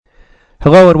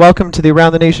Hello and welcome to the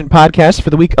Around the Nation podcast for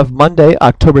the week of Monday,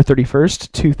 October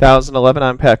 31st, 2011.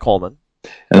 I'm Pat Coleman.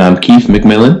 And I'm Keith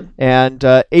McMillan. And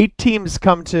 8 teams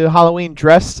come to Halloween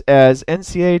dressed as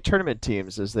NCAA tournament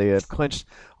teams as they have clinched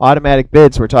automatic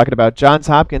bids. We're talking about Johns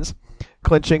Hopkins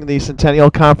clinching the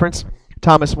Centennial Conference,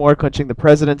 Thomas More clinching the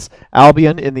President's,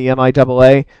 Albion in the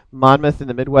MIAA, Monmouth in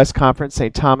the Midwest Conference,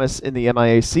 St. Thomas in the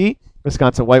MIAC,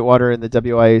 Wisconsin Whitewater in the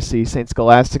WIAC, St.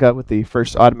 Scholastica with the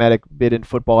first automatic bid in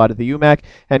football out of the UMAC,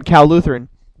 and Cal Lutheran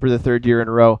for the third year in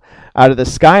a row out of the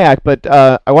SCIAC. But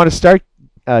I want to start,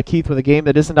 Keith, with a game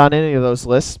that isn't on any of those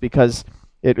lists because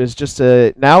it was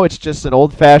now it's just an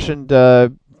old-fashioned.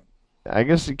 I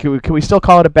guess can we still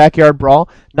call it a backyard brawl?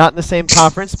 Not in the same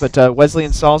conference, but Wesley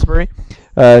and Salisbury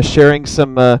sharing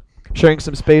some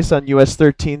space on US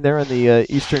 13 there on the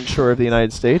eastern shore of the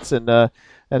United States, and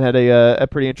had a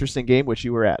pretty interesting game which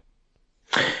you were at.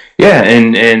 Yeah,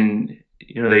 and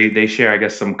they share, I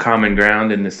guess, some common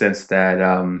ground in the sense that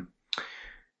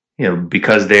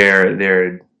because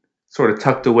they're sort of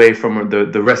tucked away from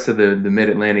the rest of the Mid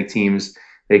Atlantic teams.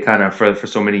 They kind of for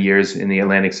so many years in the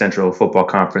Atlantic Central Football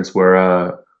Conference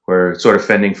were sort of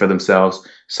fending for themselves.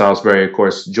 Salisbury, of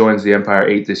course, joins the Empire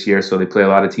 8 this year, so they play a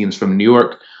lot of teams from New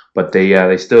York, but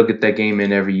they still get that game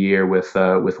in every year with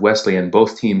Wesley, and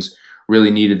both teams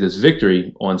really needed this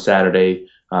victory on Saturday.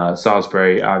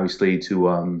 Salisbury, obviously,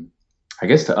 to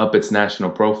to up its national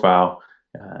profile.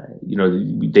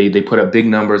 They put up big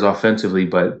numbers offensively,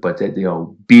 but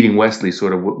beating Wesley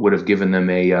sort of would have given them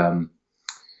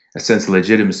a sense of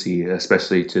legitimacy,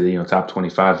 especially to the top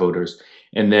 25 voters.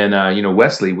 And then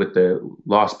Wesley, with the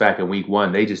loss back in week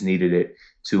 1, they just needed it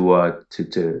to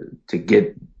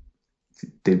get,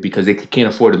 because they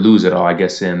can't afford to lose it all. I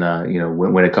guess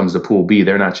when it comes to Pool B,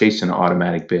 they're not chasing an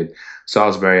automatic bid.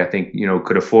 Salisbury, I think,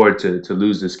 could afford to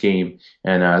lose this game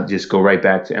and just go right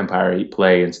back to Empire 8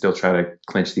 play and still try to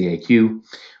clinch the AQ.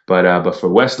 But for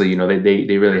Wesley,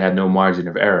 they really had no margin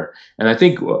of error. And I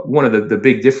think one of the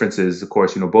big differences, of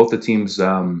course, both the teams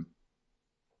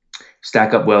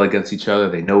stack up well against each other.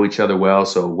 They know each other well,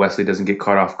 so Wesley doesn't get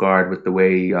caught off guard with the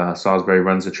way Salisbury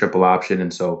runs the triple option.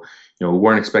 And so, we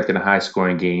weren't expecting a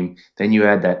high-scoring game. Then you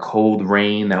add that cold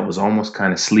rain that was almost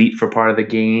kind of sleet for part of the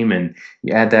game, and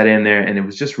you add that in there, and it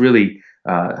was just really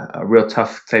a real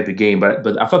tough type of game.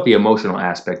 But I thought the emotional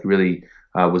aspect really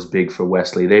was big for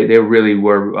Wesley. They really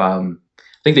were. I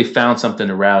think they found something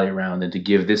to rally around and to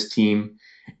give this team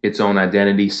its own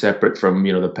identity, separate from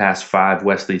the past 5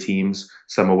 Wesley teams,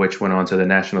 some of which went on to the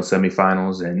national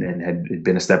semifinals and had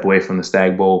been a step away from the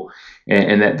Stag Bowl.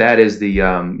 And that is the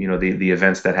the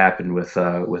events that happened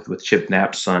with Chip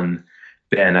Knapp's son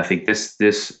Ben. I think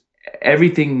this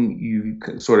everything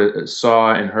you sort of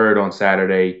saw and heard on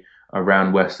Saturday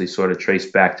around Wesley sort of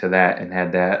traced back to that and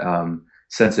had that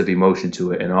sense of emotion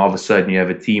to it. And all of a sudden, you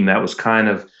have a team that was kind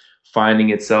of finding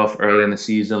itself early in the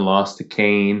season, lost to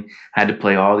Kane, had to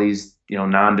play all these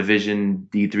non-division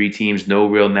D3 teams, no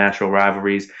real natural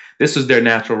rivalries. This was their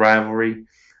natural rivalry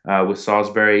with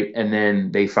Salisbury, and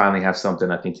then they finally have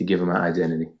something, I think, to give them an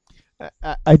identity.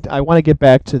 I want to get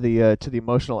back to the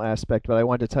emotional aspect, but I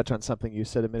wanted to touch on something you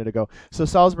said a minute ago. So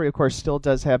Salisbury, of course, still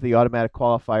does have the automatic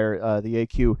qualifier, the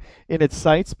AQ, in its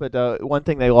sights, but one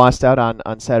thing they lost out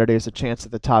on Saturday is a chance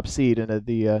at the top seed,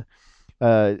 and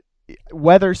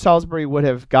whether Salisbury would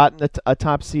have gotten a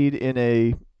top seed in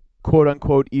a quote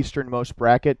unquote easternmost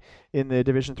bracket in the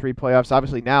Division III playoffs,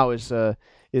 obviously now is a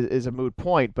moot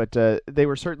point, but they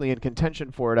were certainly in contention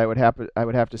for it. I would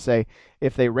have to say,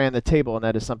 if they ran the table, and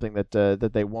that is something that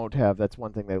they won't have. That's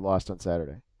one thing they lost on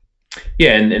Saturday.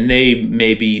 Yeah, and they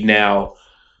maybe now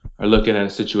are looking at a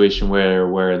situation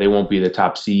where they won't be the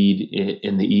top seed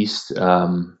in the East.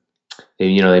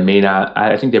 They may not.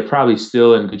 I think they're probably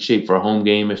still in good shape for a home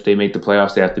game. If they make the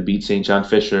playoffs, they have to beat St. John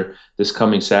Fisher this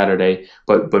coming Saturday.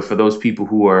 But for those people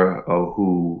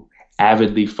who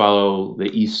avidly follow the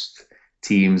East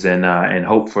teams and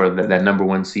hope for that number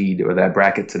 1 seed or that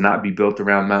bracket to not be built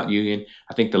around Mount Union,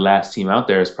 I think the last team out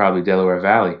there is probably Delaware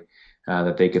Valley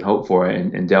that they can hope for.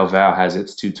 And Del Val has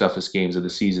its 2 toughest games of the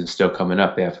season still coming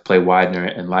up. They have to play Widener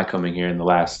and Lycoming here in the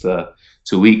last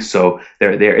 2 weeks. So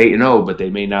they're 8-0, but they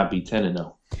may not be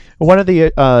 10-0. One of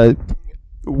the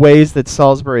ways that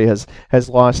Salisbury has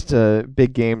lost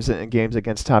big games and games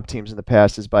against top teams in the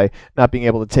past is by not being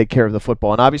able to take care of the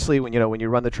football. And obviously, when you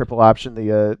run the triple option,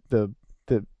 the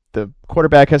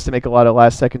quarterback has to make a lot of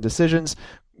last second decisions.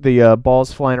 The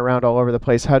ball's flying around all over the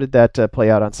place. How did that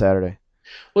play out on Saturday?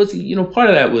 Well, part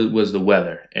of that was the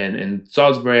weather, and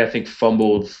Salisbury, I think,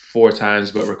 fumbled 4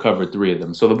 times but recovered 3 of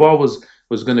them. So the ball was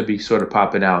going to be sort of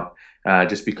popping out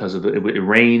just because of it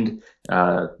rained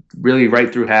really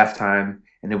right through halftime,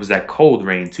 and it was that cold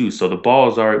rain too. So the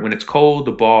balls are when it's cold,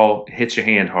 the ball hits your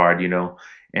hand hard,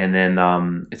 and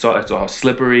then it's all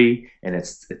slippery and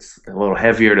it's a little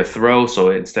heavier to throw.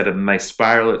 So instead of a nice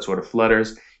spiral, it sort of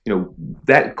flutters.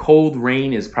 That cold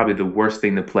rain is probably the worst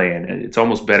thing to play in. It's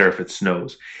almost better if it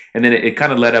snows. And then it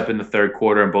kind of let up in the third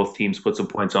quarter, and both teams put some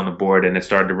points on the board, and it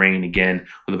started to rain again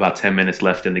with about 10 minutes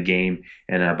left in the game.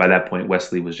 And by that point,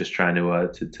 Wesley was just trying to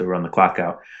run the clock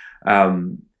out.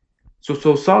 Um,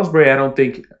 so Salisbury, I don't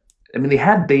think. I mean,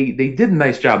 they did a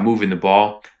nice job moving the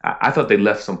ball. I thought they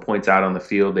left some points out on the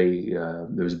field.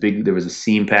 There was a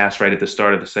seam pass right at the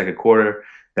start of the second quarter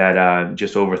that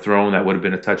just overthrown. That would have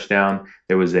been a touchdown.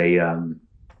 There was a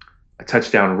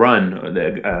touchdown run.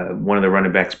 One of the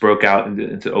running backs broke out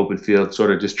into open field,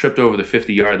 sort of just tripped over the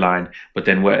 50-yard line, but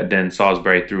then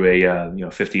Salisbury threw a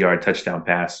 50-yard touchdown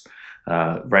pass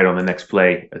right on the next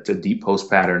play. It's a deep post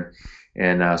pattern.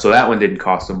 And so that one didn't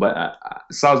cost them. But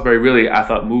Salisbury really, I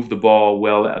thought, moved the ball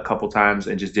well a couple times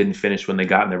and just didn't finish when they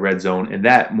got in the red zone. And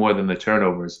that, more than the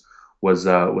turnovers, was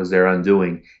their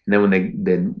undoing. And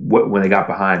then when they got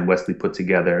behind, Wesley put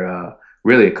together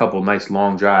really a couple nice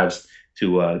long drives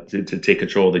to take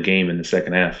control of the game in the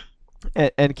second half.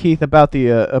 And Keith, about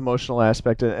the emotional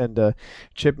aspect and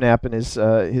Chip Knapp and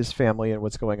his family and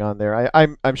what's going on there.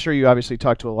 I'm sure you obviously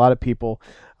talked to a lot of people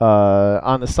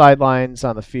on the sidelines,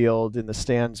 on the field, in the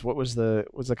stands. What was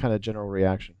the kind of general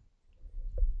reaction?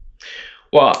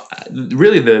 Well,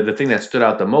 really, the thing that stood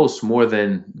out the most, more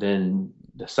than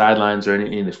the sidelines or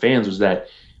any of the fans, was that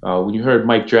when you heard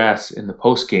Mike Drass in the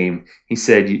post game, he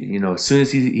said, as soon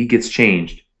as he gets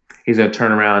changed, he's going to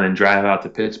turn around and drive out to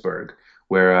Pittsburgh,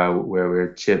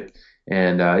 where Chip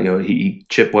and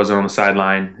Chip wasn't on the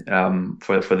sideline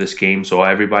for this game, so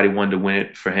everybody wanted to win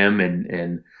it for him,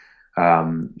 and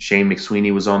Shane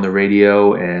McSweeney was on the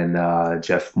radio, and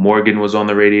Jeff Morgan was on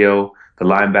the radio, the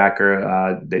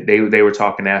linebacker. They were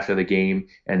talking after the game,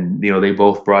 and they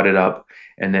both brought it up,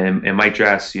 and Mike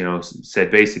Drass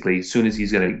said basically as soon as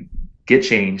he's going to get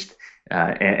changed.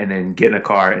 And then get in a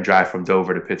car and drive from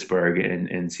Dover to Pittsburgh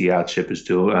and see how Chip is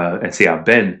doing, and see how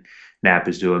Ben Knapp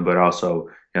is doing, but also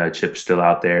Chip's still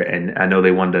out there. And I know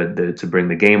they wanted to bring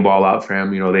the game ball out for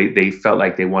him. They felt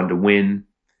like they wanted to win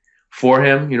for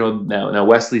him. Now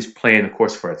Wesley's playing, of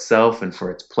course, for itself and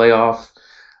for its playoff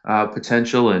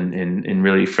potential, and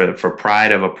really for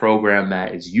pride of a program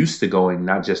that is used to going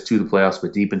not just to the playoffs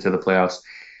but deep into the playoffs.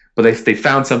 But they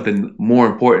found something more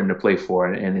important to play for,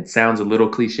 and it sounds a little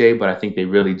cliche, but I think they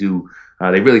really do.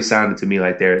 They really sounded to me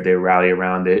like they rally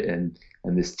around it, and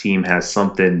this team has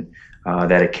something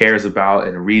that it cares about,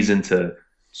 and a reason to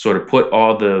sort of put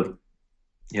all the,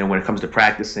 when it comes to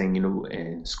practicing,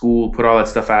 and school, put all that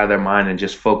stuff out of their mind and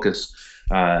just focus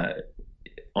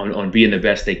on being the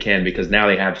best they can, because now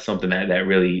they have something that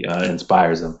really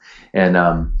inspires them. And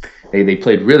they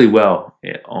played really well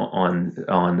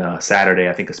on Saturday.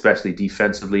 I think especially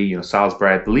defensively.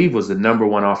 Salisbury, I believe, was the number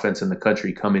one offense in the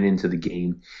country coming into the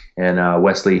game, and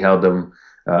Wesley held them.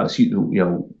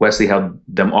 Wesley held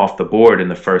them off the board in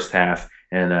the first half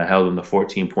and held them to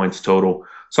 14 points total.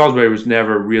 Salisbury was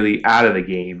never really out of the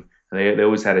game. They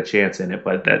always had a chance in it,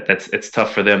 but it's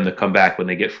tough for them to come back when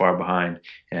they get far behind.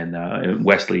 And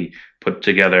Wesley put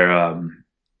together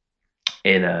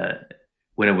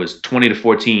when it was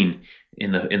 20-14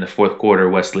 in the fourth quarter.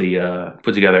 Wesley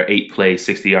put together 8-play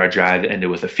 60-yard drive that ended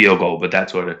with a field goal, but that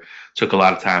sort of took a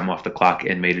lot of time off the clock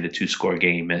and made it a 2-score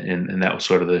game, and that was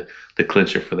sort of the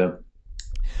clincher for them.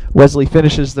 Wesley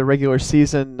finishes the regular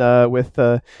season with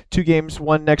 2 games,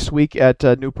 one next week at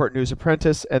Newport News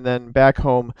Apprentice, and then back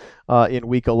home in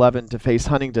Week 11 to face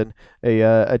Huntingdon,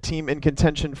 a team in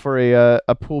contention for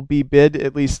a Pool B bid.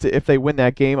 At least if they win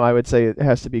that game, I would say it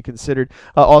has to be considered.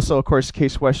 Also, of course,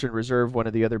 Case Western Reserve, one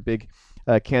of the other big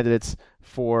candidates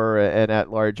for an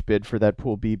at-large bid for that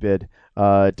Pool B bid,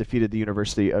 defeated the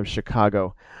University of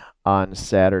Chicago on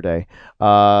Saturday.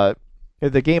 The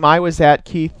game I was at,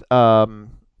 Keith,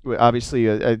 obviously,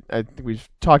 I think we've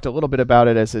talked a little bit about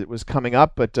it as it was coming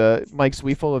up, but Mike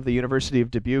Zwiefel of the University of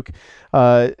Dubuque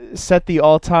set the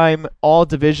all-time, all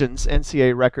divisions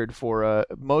NCAA record for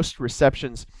most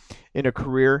receptions in a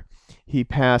career. He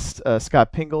passed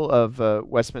Scott Pingle of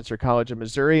Westminster College of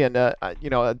Missouri, and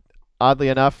oddly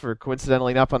enough, or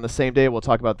coincidentally enough, on the same day, we'll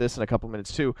talk about this in a couple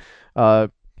minutes too.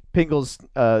 Pingle's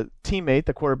teammate,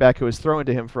 the quarterback who was throwing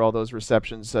to him for all those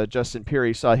receptions, Justin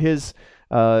Peary, saw his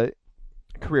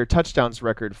career touchdowns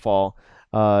record fall.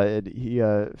 He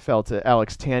fell to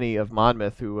Alex Tanney of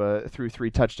Monmouth, who threw 3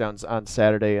 touchdowns on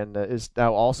Saturday and is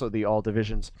now also the all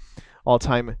divisions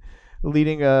all-time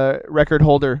leading record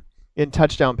holder in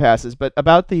touchdown passes. But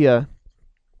about the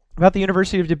About the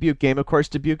University of Dubuque game, of course,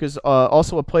 Dubuque is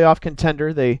also a playoff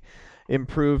contender. They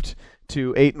improved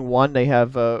to 8-1. They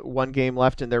have one game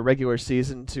left in their regular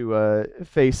season to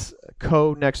face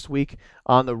Co next week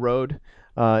on the road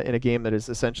in a game that is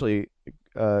essentially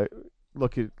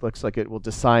looks like it will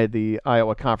decide the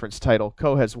Iowa Conference title.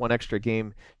 Co has one extra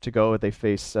game to go. They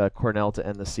face Cornell to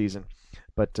end the season,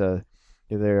 but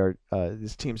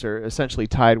these teams are essentially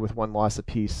tied with one loss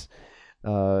apiece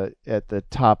at the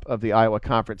top of the Iowa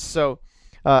Conference. So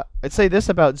I'd say this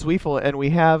about Zweifel, and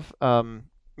we have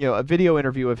a video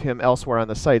interview of him elsewhere on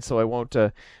the site, so I won't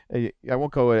go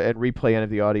and replay any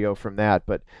of the audio from that.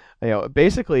 But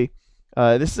basically,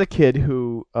 this is a kid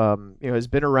who has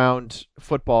been around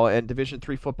football and Division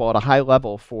III football at a high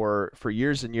level for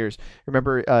years and years.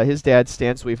 Remember, his dad,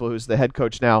 Stan Zweifel, who's the head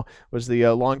coach now, was the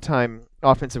longtime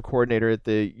offensive coordinator at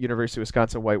the University of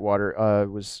Wisconsin-Whitewater.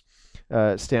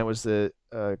 Stan was the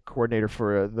coordinator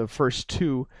for the first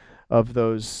two of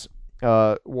those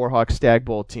Warhawk Stag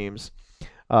Bowl teams.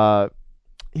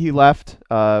 He left.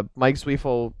 Mike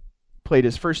Zweifel played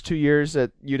his first 2 years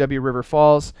at UW River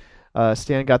Falls.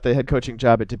 Stan got the head coaching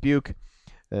job at Dubuque,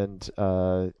 and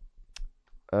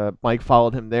Mike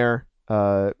followed him there.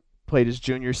 Played his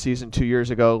junior season 2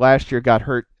 years ago. Last year got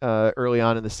hurt early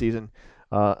on in the season,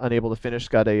 unable to finish.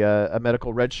 Got a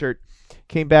medical red shirt.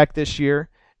 Came back this year,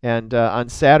 and on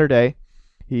Saturday,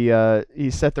 he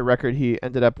set the record. He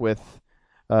ended up with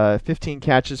 15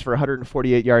 catches for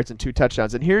 148 yards and 2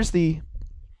 touchdowns. And here's the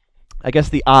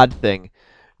odd thing,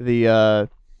 the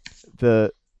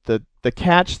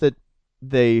catch that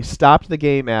they stopped the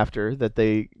game after, that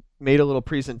they made a little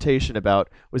presentation about,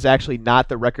 was actually not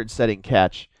the record-setting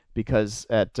catch, because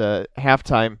at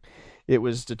halftime it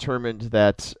was determined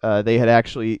that they had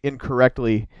actually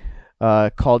incorrectly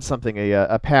called something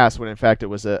a pass, when in fact it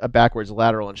was a backwards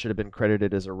lateral and should have been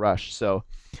credited as a rush. So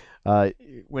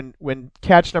when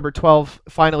catch number 12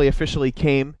 finally officially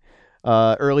came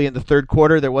early in the third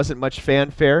quarter, there wasn't much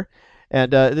fanfare,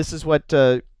 and this is what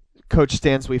Coach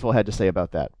Stan Zweifel had to say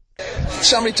about that.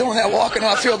 Somebody told me that walking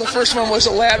off field. The first one was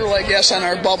a lateral, I guess, on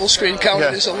our bubble screen, counted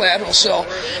as a lateral. So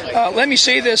let me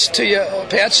say this to you,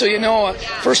 Pat, so you know.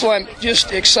 First of all, I'm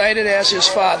just excited as his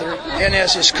father and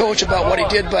as his coach about what he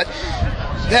did, but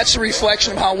that's a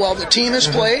reflection of how well the team has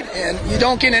played, and you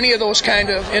don't get any of those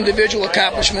kind of individual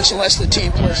accomplishments unless the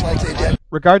team plays like they did.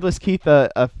 Regardless, Keith,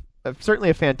 certainly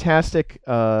a fantastic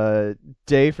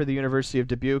day for the University of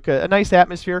Dubuque. A nice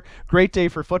atmosphere, great day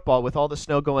for football with all the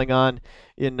snow going on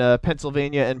in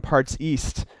Pennsylvania and parts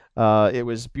east. It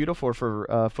was beautiful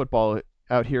for football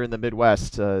out here in the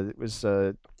Midwest. It was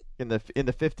in the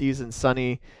 50s and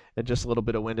sunny, and just a little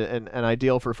bit of wind, and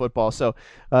ideal for football. So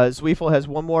Zweifel has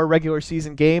one more regular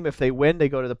season game. If they win, they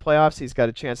go to the playoffs. He's got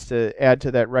a chance to add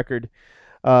to that record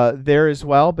there as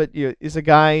well. But is a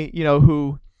guy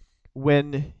who,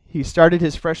 when he started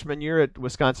his freshman year at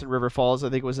Wisconsin River Falls, I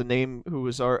think was a name who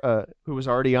was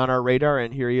already on our radar,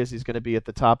 and here he is. He's going to be at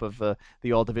the top of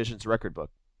the All Divisions record book.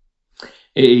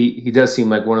 He does seem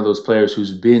like one of those players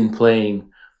who's been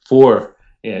playing for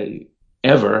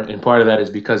ever, and part of that is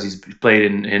because he's played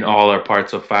in all our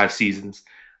parts of 5 seasons.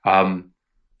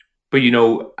 But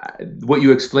what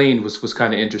you explained was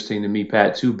kind of interesting to me,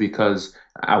 Pat, too, because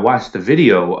I watched the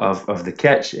video of the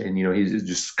catch, and he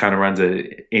just kind of runs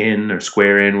a in or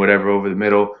square in, whatever, over the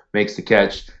middle, makes the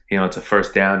catch. It's a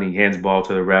first down. He hands the ball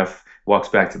to the ref, walks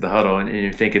back to the huddle, and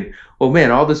you're thinking, oh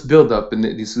man, all this build up and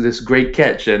this great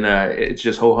catch, and it's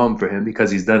just ho hum for him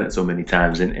because he's done it so many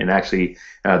times. And actually,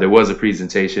 there was a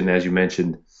presentation, as you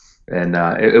mentioned, and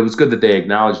it was good that they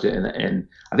acknowledged it. And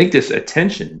I think this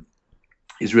attention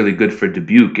is really good for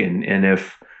Dubuque, and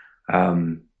if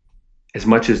as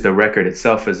much as the record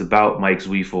itself is about Mike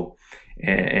Zweifel,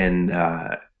 and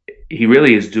he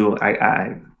really is doing,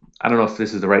 I don't know if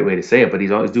this is the right way to say it, but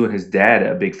he's always doing his dad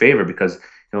a big favor, because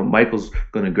Michael's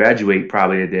going to graduate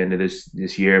probably at the end of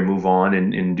this year and move on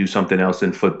and do something else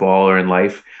in football or in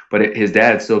life, but his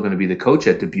dad's still going to be the coach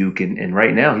at Dubuque, and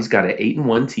right now he's got an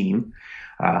 8-1 team.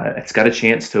 It's got a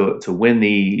chance to win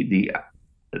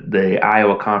the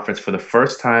Iowa Conference for the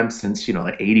first time since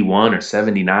like 81 or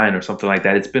 79 or something like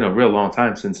that. It's been a real long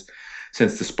time since the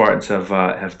Spartans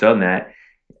have done that.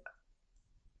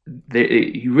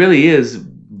 He really is,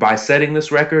 by setting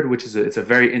this record, which is it's a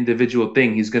very individual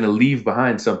thing. He's going to leave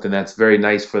behind something that's very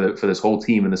nice for this whole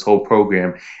team and this whole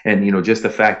program. And just the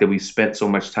fact that we've spent so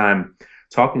much time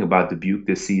talking about Dubuque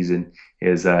this season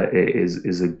is a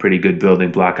pretty good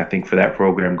building block, I think, for that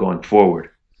program going forward.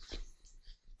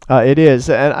 It is,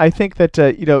 and I think that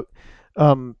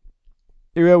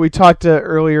We talked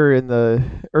earlier in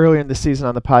the season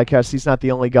on the podcast. He's not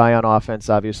the only guy on offense,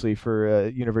 obviously, for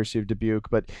University of Dubuque,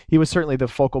 but he was certainly the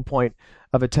focal point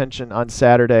of attention on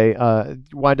Saturday.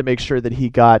 Wanted to make sure that he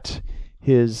got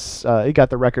the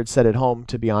record set at home.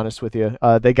 To be honest with you,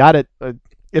 they got it.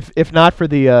 If not for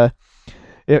the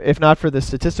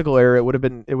statistical error, it would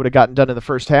have gotten done in the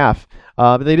first half.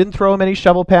 But they didn't throw him any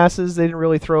shovel passes. They didn't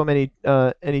really throw him any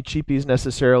cheapies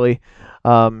necessarily.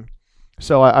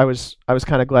 So I was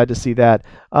kind of glad to see that.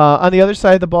 On the other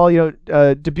side of the ball,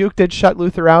 Dubuque did shut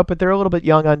Luther out, but they're a little bit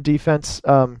young on defense.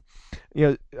 I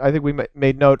think we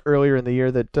made note earlier in the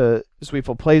year that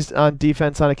Zweifel plays on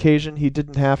defense on occasion. He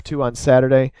didn't have to on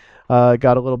Saturday.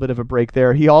 Got a little bit of a break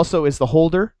there. He also is the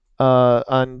holder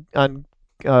on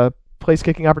place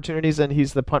kicking opportunities, and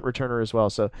he's the punt returner as well.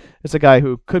 So it's a guy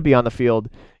who could be on the field,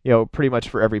 pretty much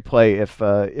for every play if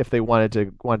they wanted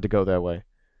to go that way.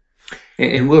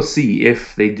 And we'll see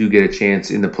if they do get a chance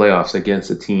in the playoffs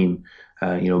against a team,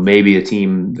 maybe a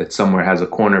team that somewhere has a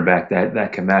cornerback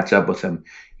that can match up with them.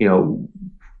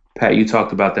 Pat, you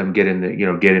talked about them getting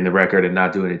the record and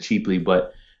not doing it cheaply,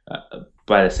 but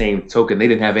by the same token, they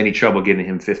didn't have any trouble getting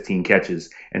him 15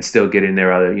 catches and still getting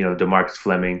their other, DeMarcus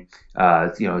Fleming,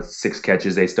 6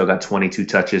 catches. They still got 22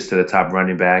 touches to the top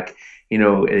running back.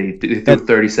 They threw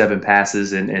 37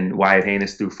 passes, and Wyatt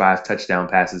Haynes threw 5 touchdown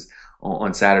passes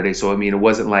on Saturday. So, it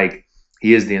wasn't like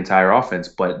he is the entire offense,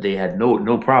 but they had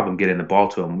no problem getting the ball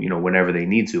to him, whenever they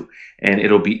need to. And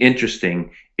it'll be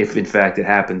interesting if, in fact, it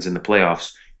happens in the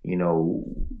playoffs,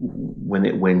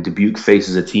 when Dubuque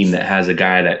faces a team that has a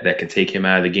guy that can take him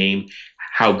out of the game.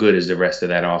 How good is the rest of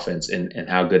that offense, and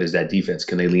how good is that defense?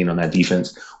 Can they lean on that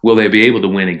defense? Will they be able to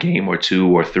win a game or 2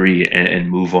 or 3 and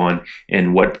move on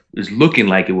in what is looking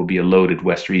like it will be a loaded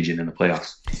West region in the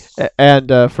playoffs? And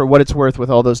for what it's worth, with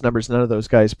all those numbers, none of those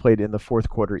guys played in the fourth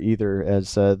quarter either,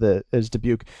 as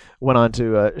Dubuque went on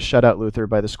to shut out Luther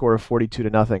by the score of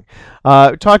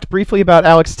 42-0. Talked briefly about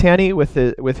Alex Tanney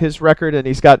with his record, and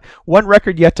he's got one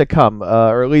record yet to come,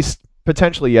 or at least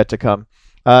potentially yet to come.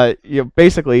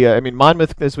 Basically,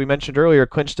 Monmouth, as we mentioned earlier,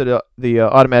 clinched the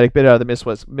automatic bid out of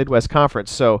the Midwest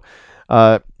Conference. So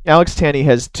Alex Tanney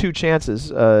has 2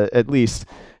 chances, at least,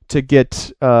 to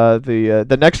get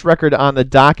the next record on the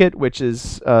docket, which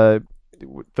is the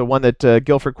one that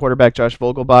Guilford quarterback Josh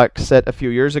Vogelbach set a few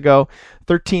years ago.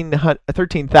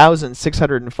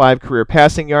 13,605 career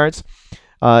passing yards.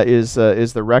 Is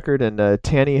the record, and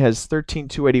Tanney has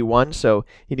 13,281, so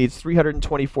he needs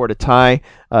 324 to tie,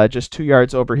 just 2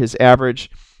 yards over his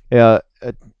average. Tanney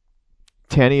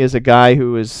is a guy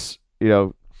who is,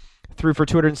 threw for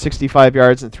 265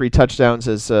 yards and 3 touchdowns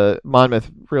as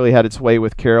Monmouth really had its way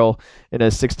with Carroll in a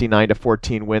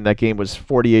 69-14 win. That game was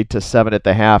 48-7 at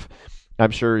the half.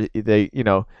 I'm sure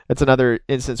that's another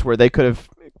instance where they could have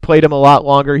played him a lot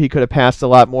longer. He could have passed a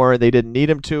lot more, and they didn't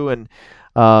need him to, and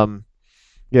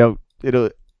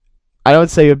I would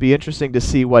say it would be interesting to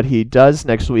see what he does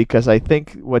next week, because I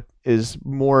think what is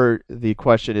more the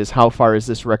question is how far is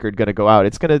this record going to go out?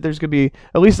 There's going to be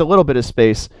at least a little bit of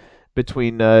space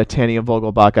between Tanney and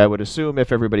Vogelbach, I would assume,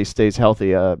 if everybody stays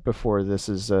healthy before this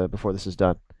is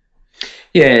done.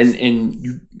 Yeah, and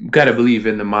you got to believe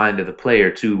in the mind of the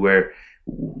player too, where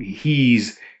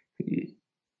he's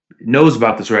knows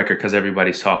about this record because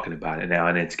everybody's talking about it now,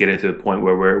 and it's getting to the point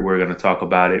where we're going to talk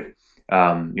about it.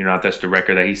 That's the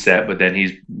record that he set, but then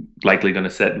he's likely going to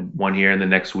set one here in the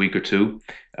next week or 2.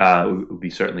 It would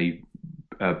be certainly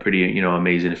pretty,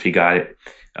 amazing if he got it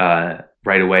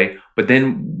right away. But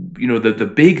then, the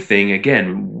big thing,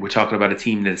 again, we're talking about a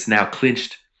team that's now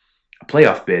clinched a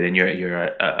playoff bid, and you're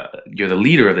the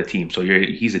leader of the team. So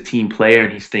he's a team player,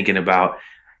 and he's thinking about,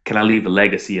 can I leave a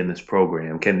legacy in this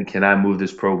program? Can I move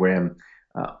this program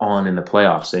on in the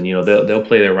playoffs? And they'll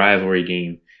play their rivalry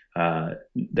game.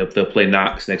 They'll play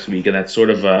Knox next week, and that's sort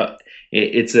of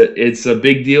it's a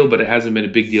big deal, but it hasn't been a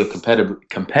big deal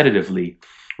competitively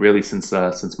really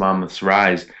since Monmouth's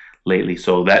rise lately.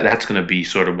 So that's going to be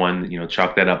sort of one,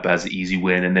 chalk that up as an easy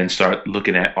win, and then start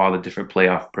looking at all the different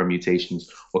playoff permutations.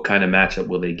 What kind of matchup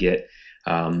will they get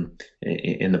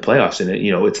in the playoffs? And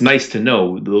it's nice to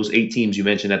know those 8 teams you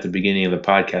mentioned at the beginning of the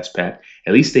podcast, Pat.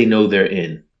 At least they know they're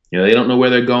in. They don't know where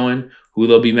they're going, who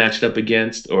they'll be matched up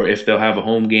against, or if they'll have a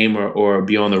home game or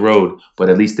be on the road, but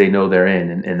at least they know they're in.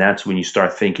 And that's when you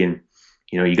start thinking,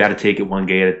 you got to take it one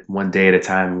day at a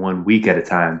time, 1 week at a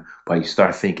time. But you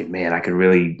start thinking, man, I can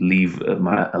really leave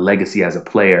a legacy as a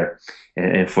player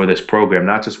and for this program,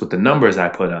 not just with the numbers I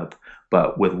put up,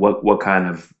 but with what kind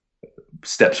of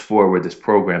steps forward this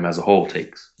program as a whole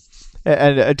takes.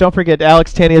 And don't forget,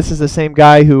 Alex Tanney, this is the same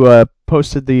guy who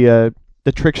posted the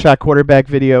trick shot quarterback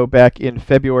video back in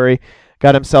February.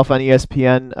 got himself on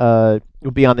ESPN.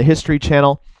 Will be on the History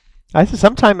Channel. I think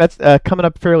sometime that's coming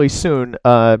up fairly soon.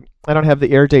 I don't have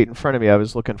the air date in front of me. I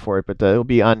was looking for it, but it'll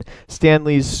be on Stan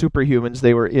Lee's Superhumans.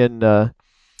 They were in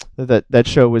that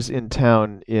show was in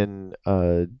town in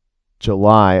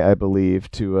July, I believe,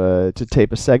 to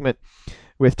tape a segment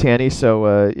with Tanny.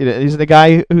 So he's the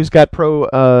guy who's got pro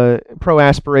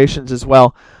aspirations as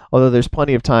well. Although there's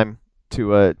plenty of time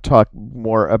to talk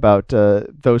more about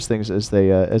those things as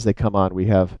they come on. We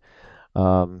have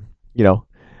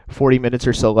 40 minutes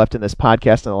or so left in this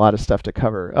podcast and a lot of stuff to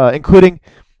cover, including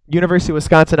University of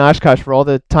Wisconsin Oshkosh, for all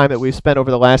the time that we've spent over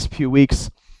the last few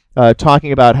weeks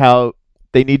talking about how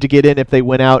they need to get in if they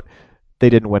win out. They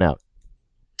didn't win out.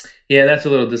 Yeah, that's a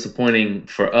little disappointing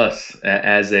for us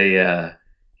as a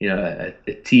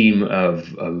team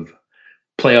of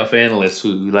playoff analysts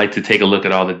who like to take a look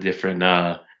at all the different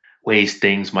ways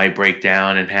things might break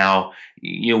down, and how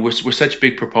we're such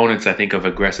big proponents, I think, of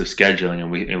aggressive scheduling,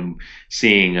 and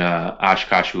seeing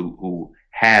Oshkosh, who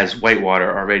has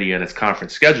Whitewater already on its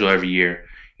conference schedule every year,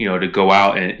 to go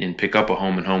out and pick up a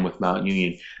home and home with Mount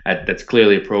Union. That's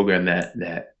clearly a program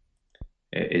that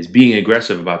is being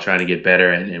aggressive about trying to get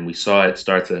better, and we saw it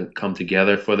start to come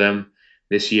together for them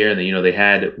this year. And they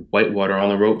had Whitewater on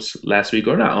the ropes last week,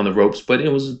 or not on the ropes, but it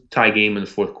was a tie game in the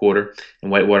fourth quarter,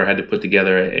 and Whitewater had to put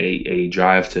together a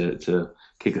drive to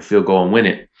kick a field goal and win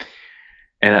it.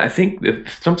 And I think that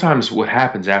sometimes what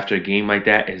happens after a game like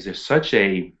that is there's such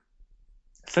a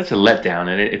letdown,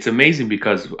 and it's amazing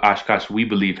because Oshkosh, we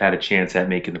believe, had a chance at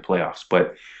making the playoffs.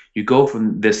 But you go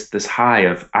from this high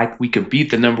of we can beat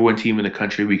the number one team in the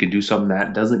country, we can do something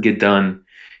that doesn't get done,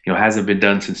 hasn't been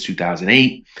done since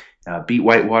 2008. Beat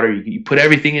Whitewater, you put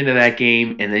everything into that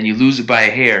game, and then you lose it by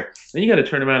a hair. Then you got to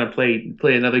turn around and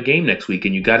play another game next week,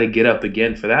 and you got to get up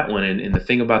again for that one. And the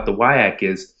thing about the WIAC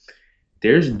is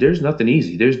there's nothing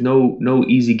easy. There's no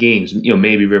easy games.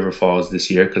 Maybe River Falls this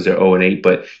year because they're 0-8,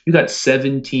 but you got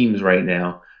 7 teams right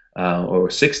now, or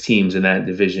 6 teams in that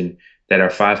division that are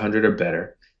 500 or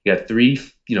better. You got 3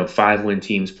 5-win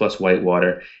teams plus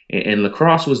Whitewater, and La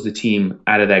Crosse was the team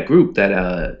out of that group that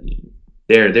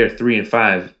they're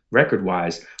 3-5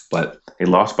 record-wise, but they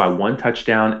lost by 1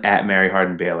 touchdown at Mary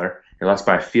Hardin Baylor. They lost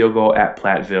by a field goal at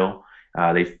Platteville.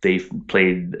 They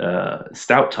played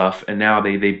stout tough, and now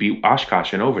they beat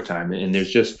Oshkosh in overtime. And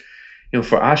there's just,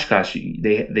 for Oshkosh,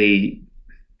 they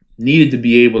needed to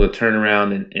be able to turn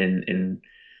around and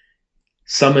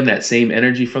summon that same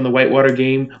energy from the Whitewater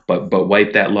game, but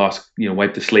wipe that loss,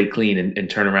 wipe the slate clean and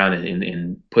turn around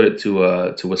and put it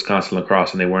to Wisconsin La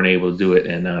Crosse, and they weren't able to do it.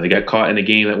 And they got caught in a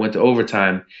game that went to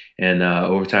overtime, and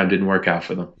overtime didn't work out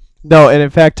for them. No, and in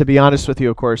fact, to be honest with you,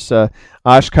 of course,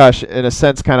 Oshkosh, in a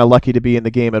sense, kind of lucky to be in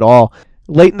the game at all.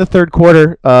 Late in the third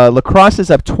quarter, La Crosse is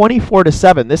up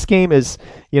 24-7. This game is,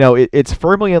 it's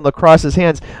firmly in La Crosse's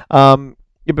hands.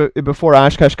 Before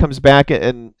Oshkosh comes back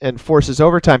and forces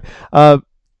overtime.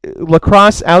 La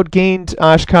Crosse outgained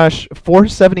Oshkosh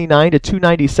 479 to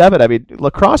 297. I mean,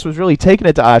 La Crosse was really taking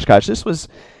it to Oshkosh. This was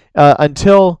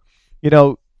until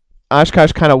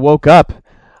Oshkosh kind of woke up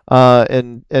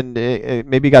and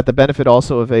maybe got the benefit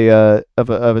also of a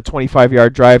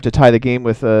 25-yard drive to tie the game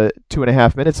with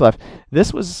 2.5 minutes left.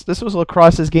 This was La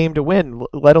Crosse's game to win,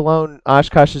 let alone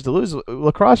Oshkosh's to lose.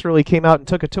 La Crosse really came out and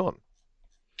took it to them.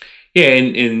 Yeah,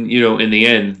 and in the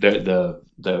end,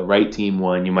 the right team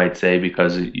won, you might say,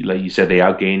 because, like you said, they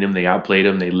outgained them, they outplayed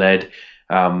them, they led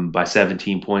by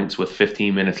 17 points with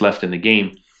 15 minutes left in the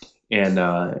game. And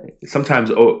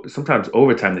sometimes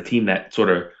overtime, the team that sort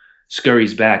of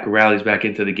scurries back, rallies back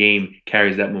into the game,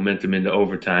 carries that momentum into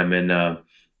overtime, and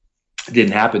it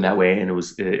didn't happen that way. And it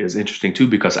was interesting too,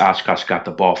 because Oshkosh got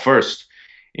the ball first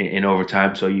in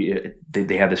overtime. So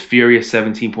they have this furious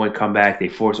 17-point comeback. They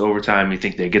force overtime. You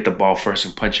think they get the ball first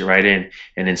and punch it right in,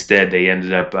 and instead they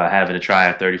ended up having to try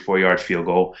a 34-yard field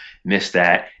goal, missed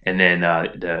that, and then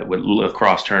with La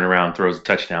Crosse turnaround throws a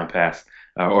touchdown pass,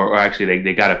 or actually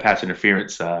they got a pass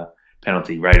interference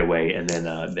penalty right away, and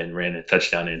then ran a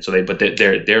touchdown in. So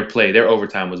their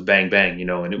overtime was bang bang,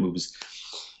 and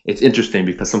it's interesting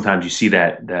because sometimes you see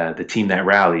that the team that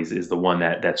rallies is the one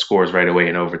that scores right away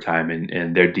in overtime,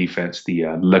 and their defense, the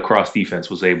La Crosse defense,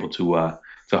 was able to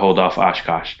hold off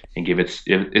Oshkosh and give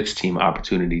its team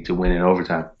opportunity to win in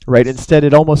overtime. Right. Instead,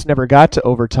 it almost never got to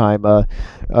overtime.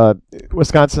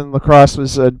 Wisconsin La Crosse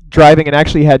was driving and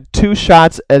actually had 2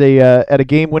 shots at a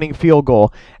game-winning field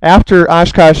goal after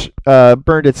Oshkosh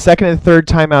burned its second and third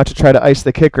timeout to try to ice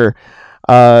the kicker.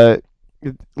 La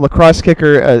Crosse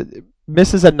kicker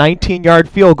misses a 19-yard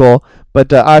field goal,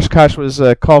 but Oshkosh was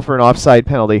called for an offside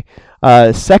penalty.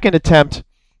 Second attempt,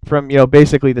 from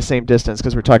basically the same distance,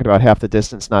 because we're talking about half the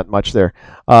distance, not much there.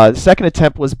 The second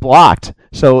attempt was blocked,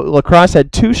 so La Crosse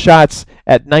had 2 shots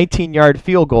at 19-yard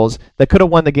field goals that could have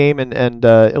won the game and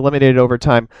eliminated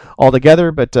overtime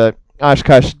altogether, but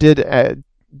Oshkosh did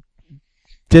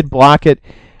block it,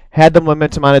 had the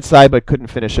momentum on its side, but couldn't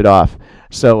finish it off.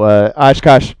 So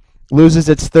Oshkosh loses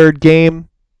its 3rd game.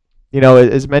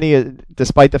 As many,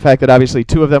 despite the fact that obviously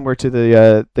 2 of them were to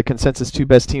the consensus 2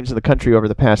 best teams in the country over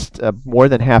the past more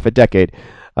than half a decade.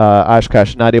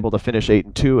 Oshkosh not able to finish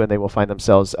 8-2, and they will find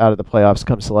themselves out of the playoffs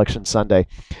come Selection Sunday.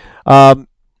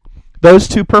 Those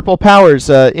 2 Purple Powers,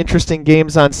 interesting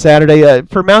games on Saturday.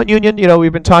 For Mount Union,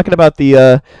 we've been talking about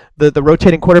the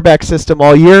rotating quarterback system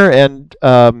all year, and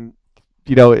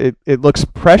it looks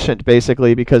prescient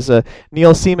basically because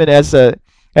Neil Seaman,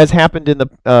 as happened in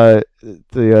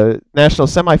the national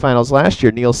semifinals last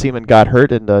year, Neil Seaman got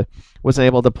hurt and wasn't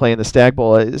able to play in the Stag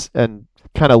Bowl, and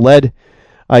kind of led,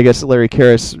 I guess, Larry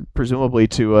Karras presumably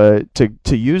to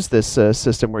use this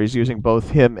system where he's using both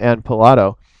him and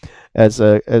Pilato as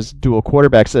dual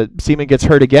quarterbacks. Seaman gets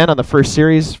hurt again on the first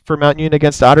series for Mount Union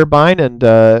against Otterbein,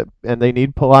 and they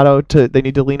need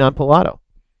to lean on Pilato.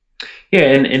 Yeah,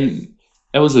 and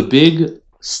that was a big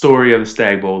story of the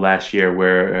Stag Bowl last year,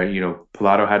 where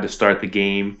Pilato had to start the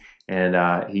game, and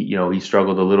he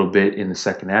struggled a little bit in the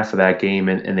second half of that game,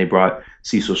 and they brought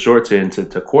Cecil Shorts in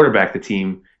to quarterback the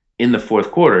team in the 4th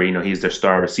quarter. He's their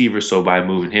star receiver, so by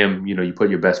moving him, you put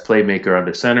your best playmaker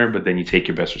under center, but then you take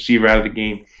your best receiver out of the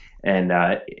game, and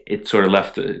it sort of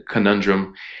left a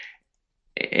conundrum.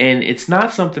 And it's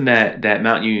not something that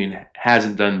Mount Union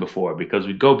hasn't done before, because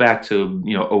we go back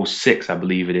to 06, I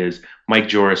believe it is. Mike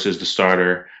Joris is the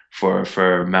starter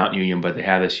for Mount Union, but they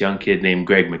have this young kid named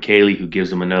Greg McKaylee who gives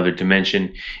them another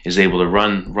dimension, is able to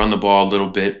run the ball a little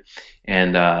bit.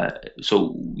 And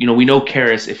so we know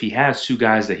Karras, if he has 2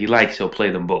 guys that he likes, he'll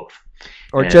play them both.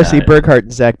 Or Jesse Burkhart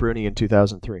and Zach Bruni in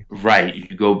 2003. Right.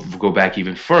 You go back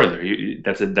even further.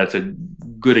 That's a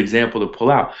good example to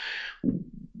pull out.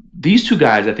 These 2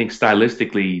 guys, I think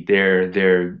stylistically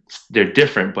they're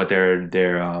different, but they're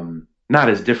not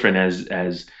as different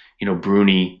as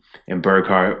Bruni and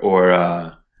Burkhart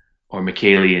or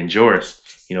McKaylee and Joris.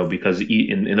 Because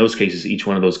in those cases, each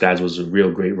one of those guys was a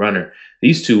real great runner.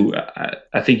 These 2,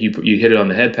 I think you hit it on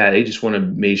the head, Pat. They just want to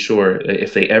make sure that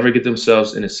if they ever get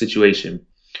themselves in a situation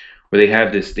where they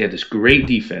have this great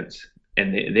defense,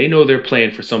 and they know they're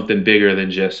playing for something bigger than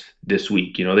just this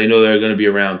week. They know they're going to be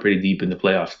around pretty deep in the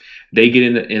playoffs. They get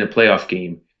in a playoff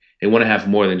game, they want to have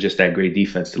more than just that great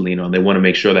defense to lean on. They want to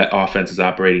make sure that offense is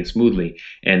operating smoothly.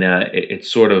 And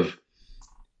it's sort of,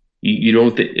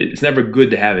 it's never good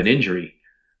to have an injury,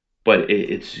 but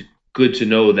it's good to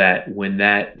know that when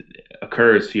that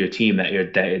occurs to your team, that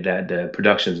the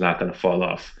production is not going to fall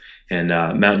off. And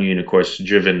Mount Union, of course,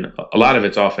 driven a lot of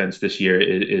its offense this year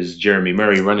is Jeremy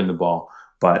Murray running the ball.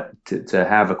 But to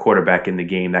have a quarterback in the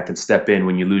game that can step in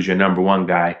when you lose your number 1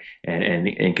 guy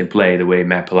and can play the way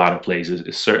Matt Pilato plays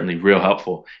is certainly real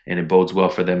helpful, and it bodes well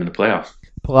for them in the playoffs.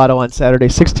 Pilato on Saturday,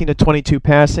 16 of 22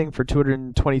 passing for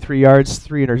 223 yards,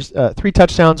 3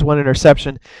 touchdowns, 1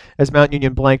 interception, as Mount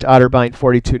Union blanked Otterbein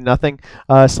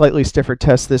 42-0. Slightly stiffer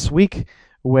test this week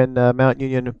when Mount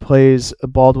Union plays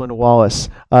Baldwin Wallace.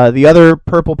 The other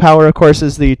Purple Power, of course,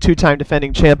 is the 2-time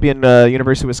defending champion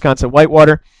University of Wisconsin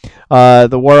Whitewater. The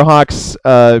Warhawks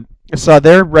saw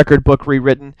their record book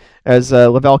rewritten as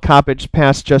Lavelle Coppage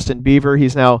passed Justin Beaver.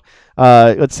 He's now,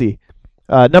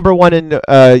 number 1 in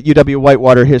UW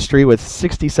Whitewater history with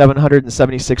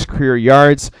 6,776 career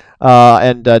yards,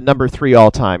 and number 3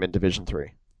 all-time in Division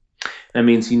III. That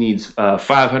means he needs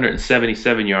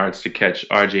 577 yards to catch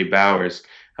R.J. Bowers,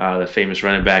 the famous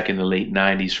running back in the late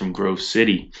 90s from Grove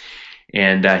City.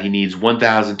 And he needs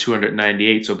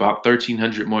 1,298, so about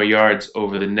 1,300 more yards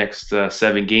over the next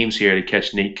 7 games here to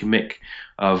catch Nate Kamick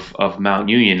of Mount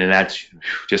Union. And that's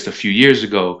just a few years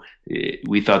ago.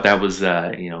 We thought that was,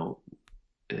 a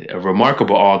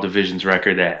remarkable all divisions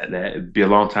record that'd be a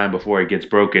long time before it gets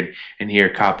broken. And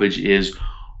here Coppage is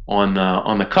on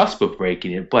the cusp of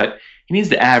breaking it, but he needs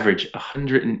to average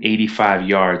 185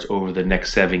 yards over the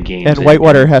next 7 games. And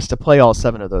Whitewater has to play all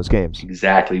 7 of those games.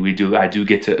 Exactly. I do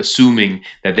get to assuming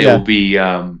that they will be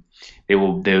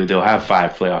they'll have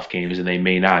 5 playoff games, and they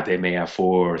may not. They may have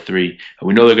 4 or 3.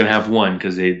 We know they're going to have 1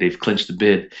 because they've clinched the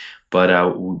bid,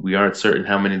 but we aren't certain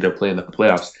how many they'll play in the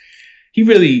playoffs.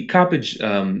 Coppage,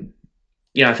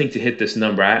 I think to hit this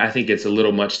number, I think it's a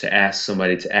little much to ask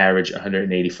somebody to average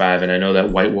 185, and I know that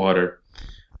Whitewater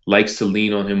likes to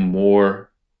lean on him more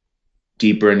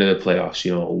deeper into the playoffs.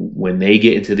 When they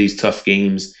get into these tough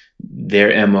games,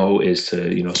 their MO is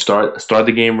to, start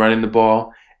the game running the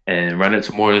ball and run it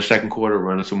some more in the second quarter,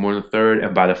 run it some more in the third,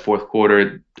 and by the fourth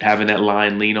quarter, having that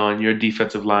line lean on your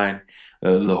defensive line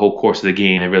the whole course of the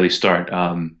game and really start.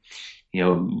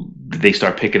 They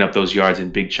start picking up those yards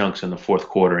in big chunks in the fourth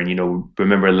quarter. And,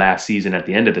 remember last season at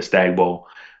the end of the Stag Bowl,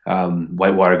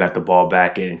 Whitewater got the ball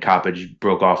back and Coppage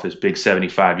broke off this big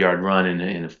 75-yard run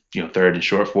in a third and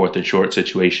short, fourth and short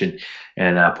situation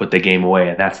and put the game away.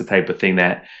 And that's the type of thing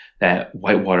that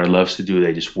Whitewater loves to do.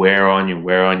 They just wear on you,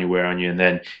 and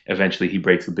then eventually he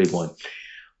breaks a big one.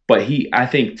 But I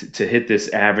think to hit this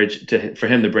average, for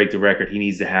him to break the record, he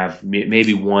needs to have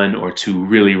maybe one or two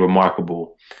really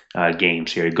remarkable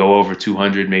games here. Go over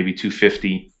 200, maybe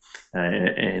 250,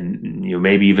 and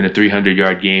maybe even a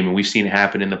 300-yard game. And we've seen it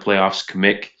happen in the playoffs.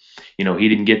 Kamick, he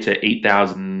didn't get to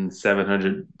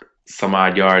 8,700 some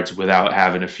odd yards without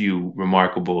having a few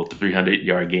remarkable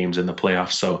 300-yard games in the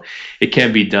playoffs. So it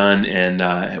can be done, and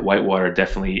Whitewater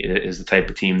definitely is the type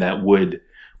of team that would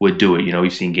do it.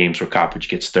 We've seen games where Coppage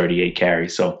gets 38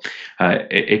 carries, so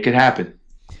it could happen.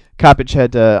 Coppage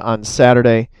had on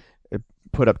Saturday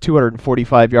put up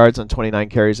 245 yards on 29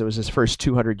 carries. It was his first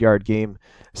 200-yard game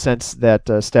since that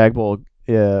Stag Bowl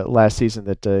last season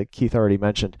that Keith already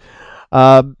mentioned.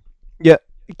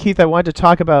 Keith, I wanted to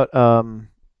talk about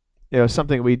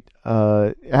something we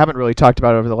haven't really talked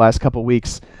about over the last couple of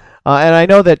weeks, and I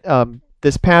know that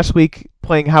this past week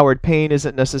playing Howard Payne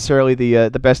isn't necessarily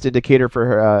the best indicator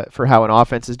for how an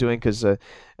offense is doing, because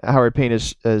Howard Payne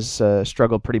has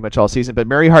struggled pretty much all season. But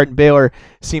Mary Hardin-Baylor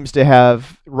seems to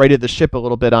have righted the ship a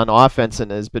little bit on offense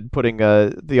and has been putting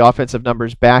the offensive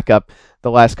numbers back up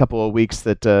the last couple of weeks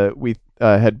that we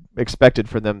had expected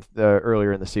from them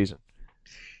earlier in the season.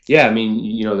 Yeah, I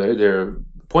mean, their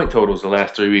point totals the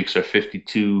last 3 weeks are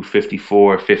 52,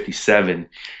 54, 57.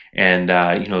 And,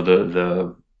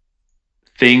 the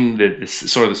thing that is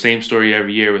sort of the same story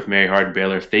every year with Mary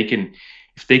Hardin-Baylor, if they can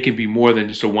be more than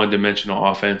just a one-dimensional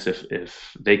offense,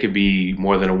 if they could be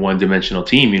more than a one-dimensional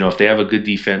team, if they have a good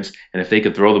defense and if they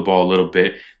could throw the ball a little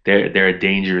bit, they're a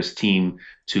dangerous team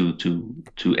to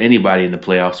anybody in the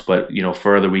playoffs. But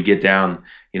further we get down,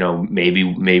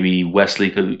 maybe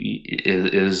Wesley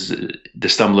is the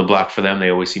stumbling block for them. They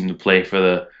always seem to play for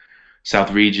the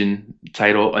South Region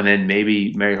title, and then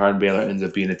maybe Mary Hardin-Baylor ends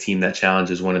up being a team that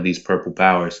challenges one of these Purple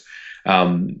Powers.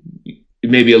 It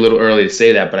may be a little early to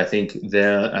say that, but I think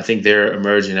they're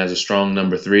emerging as a strong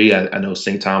number 3. I know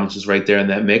St. Thomas is right there in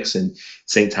that mix, and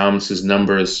St. Thomas's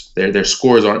numbers, their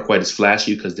scores aren't quite as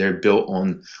flashy because they're built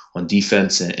on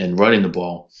defense and running the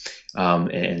ball.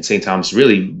 And St. Thomas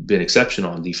really been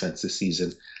exceptional on defense this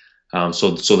season.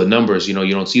 So the numbers, you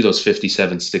don't see those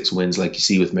 57-6 wins like you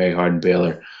see with Mary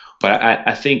Hardin-Baylor. But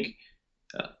I think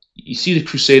you see the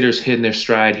Crusaders hitting their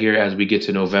stride here as we get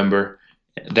to November.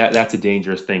 That's a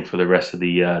dangerous thing for the rest of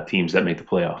the teams that make the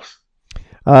playoffs.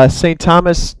 St.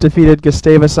 Thomas defeated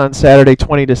Gustavus on Saturday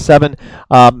 20-7.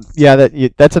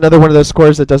 That's another one of those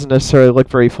scores that doesn't necessarily look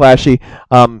very flashy.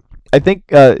 I think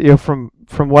from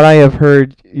what I have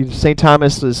heard, St.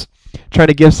 Thomas is trying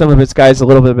to give some of its guys a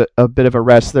bit of a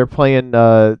rest. They're playing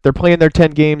their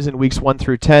 10 games in weeks 1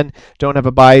 through 10. Don't have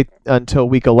a bye until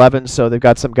week 11, so they've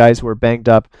got some guys who are banged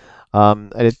up. I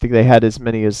didn't think they had as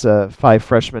many as 5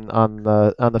 freshmen on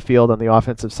the field on the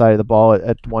offensive side of the ball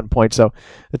at one point. So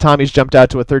the Tommies jumped out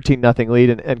to a 13-0 lead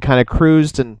and kind of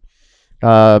cruised. And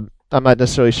I'm not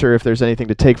necessarily sure if there's anything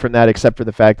to take from that except for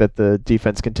the fact that the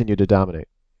defense continued to dominate.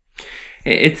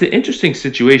 It's an interesting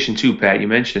situation too, Pat. You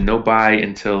mentioned no bye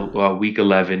until week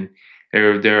 11.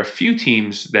 There are a few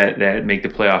teams that make the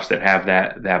playoffs that have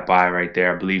that bye right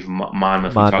there. I believe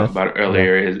Monmouth, we talked about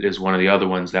earlier, is one of the other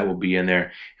ones that will be in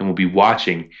there and will be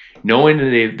watching, knowing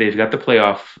that they've got the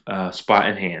playoff spot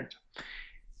in hand.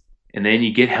 And then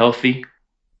you get healthy.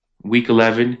 Week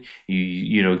 11,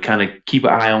 you kind of keep an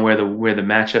eye on where the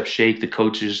matchups shake. The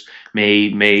coaches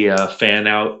may fan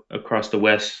out across the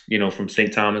West, from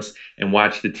St. Thomas, and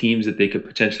watch the teams that they could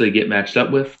potentially get matched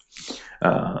up with.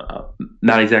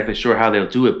 Not exactly sure how they'll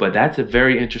do it, but that's a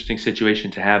very interesting situation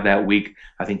to have that week.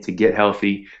 I think to get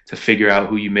healthy, to figure out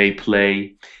who you may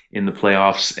play in the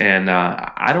playoffs, and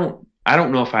I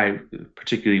don't know if I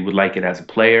particularly would like it as a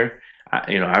player.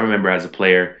 I remember as a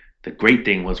player, the great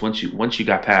thing was once you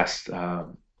got past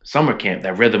summer camp,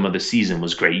 that rhythm of the season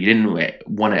was great. You didn't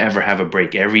want to ever have a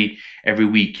break. Every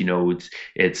week,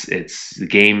 it's the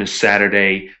game is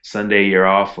Saturday, Sunday you're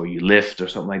off, or you lift or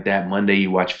something like that. Monday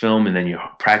you watch film, and then your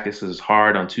practice is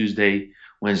hard on Tuesday,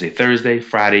 Wednesday, Thursday,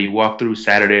 Friday you walk through,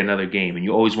 Saturday another game, and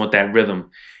you always want that rhythm.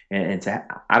 And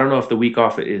I don't know if the week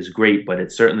off is great, but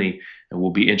it certainly will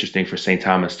be interesting for St.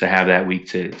 Thomas to have that week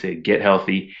to get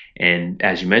healthy. And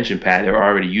as you mentioned, Pat, they're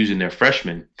already using their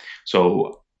freshmen.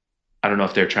 So I don't know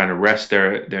if they're trying to rest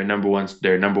their number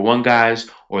one guys,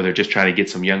 or they're just trying to get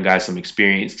some young guys some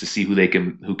experience to see who they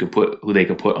can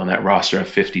put on that roster of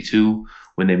 52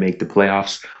 when they make the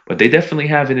playoffs. But they definitely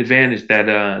have an advantage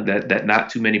that not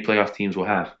too many playoff teams will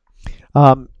have.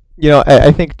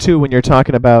 I think too when you're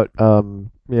talking about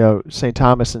St.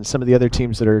 Thomas and some of the other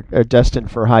teams that are destined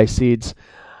for high seeds.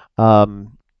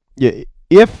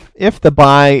 If the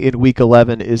bye in Week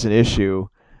 11 is an issue,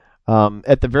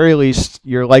 at the very least,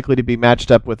 you're likely to be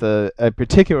matched up with a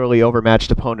particularly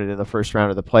overmatched opponent in the first round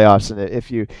of the playoffs. And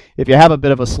if you have a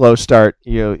bit of a slow start,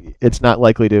 it's not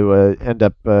likely to end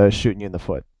up shooting you in the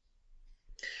foot.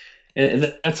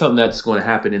 And that's something that's going to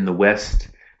happen in the West,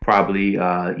 probably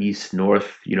East,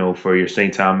 North. For your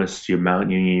St. Thomas, your Mount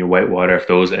Union, your Whitewater, if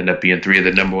those end up being three of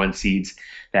the number one seeds.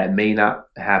 That may not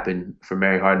happen for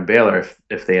Mary Hardin Baylor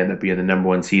if they end up being the number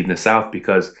one seed in the South,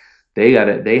 because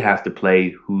they have to play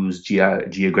who's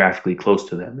geographically close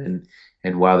to them.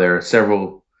 And while there are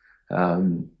several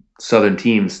Southern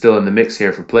teams still in the mix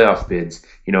here for playoff bids,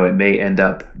 it may end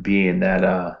up being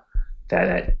that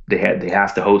they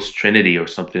have to host Trinity or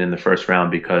something in the first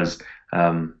round, because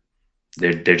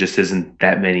there just isn't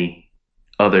that many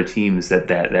other teams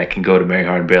that can go to Mary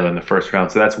Hardin Baylor in the first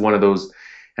round. So that's one of those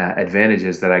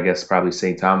advantages that I guess probably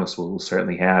St. Thomas will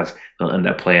certainly have. They'll end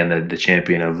up playing the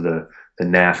champion of the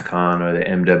NAFCON or the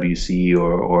MWC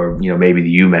or maybe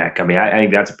the UMAC. I mean, I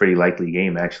think that's a pretty likely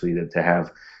game actually to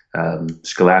have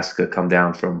Scholastica come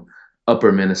down from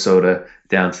upper Minnesota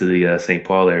down to the St.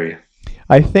 Paul area.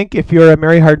 I think if you're a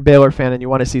Mary Hardin Baylor fan and you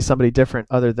want to see somebody different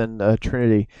other than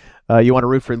Trinity, you want to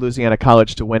root for Louisiana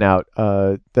College to win out.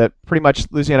 That pretty much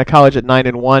Louisiana College at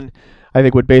 9-1. I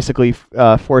think would basically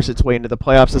force its way into the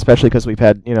playoffs, especially because we've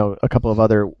had a couple of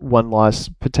other one-loss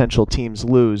potential teams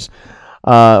lose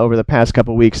over the past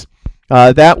couple of weeks.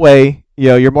 That way,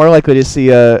 you're more likely to see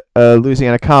a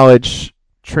Louisiana College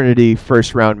Trinity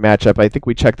first round matchup. I think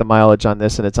we checked the mileage on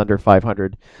this, and it's under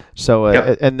 500. So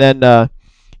Yep. and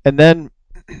then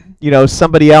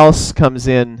somebody else comes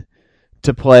in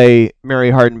to play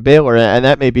Mary Hardin Baylor, and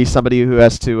that may be somebody who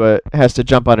has to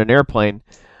jump on an airplane.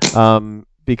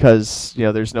 Because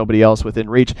there's nobody else within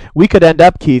reach. We could end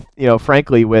up, Keith,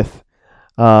 frankly, with,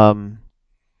 let's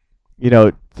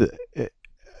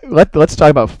talk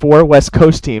about 4 West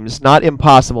Coast teams. Not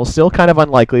impossible, still kind of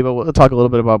unlikely, but we'll talk a little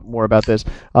bit more about this.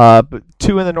 But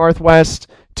 2 in the Northwest,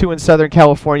 2 in Southern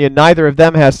California. Neither of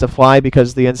them has to fly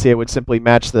because the NCAA would simply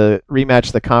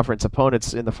rematch the conference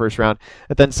opponents in the first round.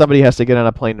 And then somebody has to get on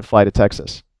a plane and fly to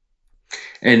Texas.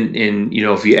 And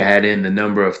if you add in the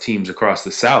number of teams across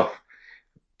the South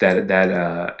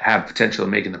that have potential of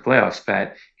making the playoffs,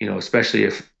 Pat, especially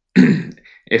if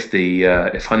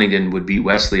Huntington would beat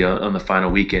Wesley on the final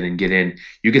weekend and get in,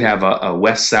 you could have a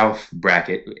West-South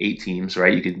bracket, 8 teams,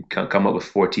 right? You could come up with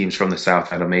 4 teams from the South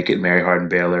that'll make it. Mary Hardin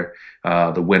Baylor,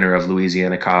 the winner of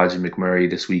Louisiana College and McMurray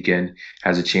this weekend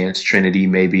has a chance. Trinity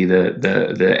may be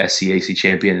the SCAC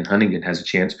champion, and Huntington has a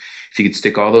chance. If you could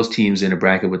stick all those teams in a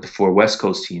bracket with the 4 West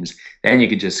Coast teams, then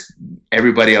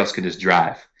everybody else could just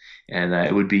drive. And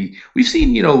it would be, we've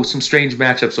seen, some strange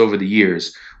matchups over the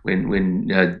years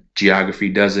when geography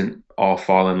doesn't all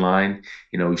fall in line.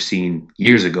 We've seen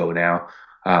years ago now,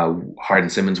 Hardin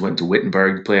Simmons went to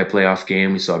Wittenberg to play a playoff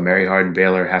game. We saw Mary Hardin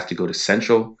Baylor have to go to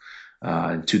Central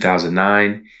in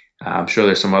 2009. I'm sure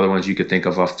there's some other ones you could think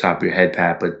of off the top of your head,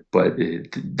 Pat, but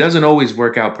it doesn't always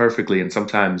work out perfectly. And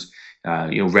sometimes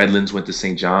Redlands went to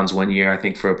St. John's one year, I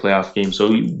think, for a playoff game.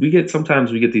 So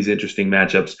sometimes we get these interesting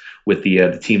matchups with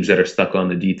the teams that are stuck on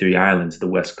the D3 islands, the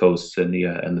West Coast and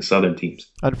the Southern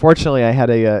teams. Unfortunately, I had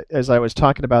as I was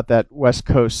talking about that West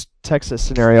Coast Texas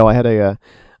scenario, I had a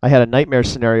nightmare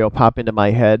scenario pop into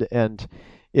my head. And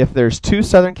if there's 2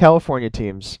 Southern California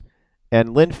teams, and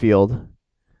Linfield,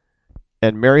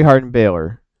 and Mary Hardin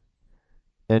Baylor,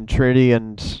 and Trinity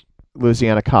and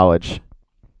Louisiana College,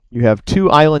 you have 2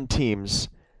 island teams,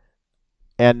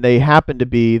 and they happen to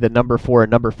be the number 4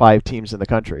 and number 5 teams in the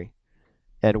country.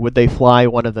 And would they fly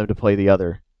one of them to play the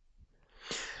other?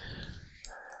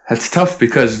 That's tough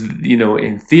because,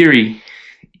 in theory,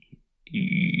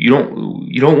 you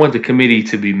don't want the committee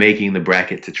to be making the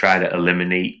bracket to try to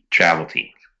eliminate travel teams.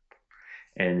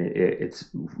 And it's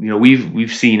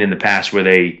we've seen in the past where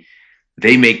they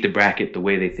make the bracket the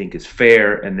way they think is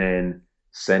fair, and then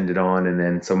send it on, and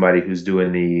then somebody who's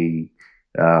doing the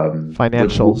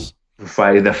financials,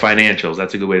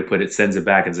 that's a good way to put it, sends it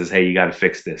back and says, hey, you got to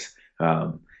fix this,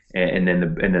 and then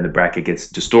the bracket gets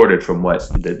distorted from what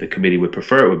the committee would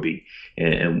prefer it would be,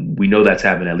 and we know that's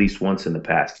happened at least once in the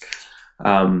past.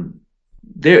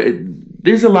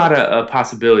 There's a lot of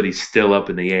possibilities still up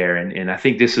in the air, and I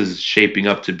think this is shaping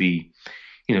up to be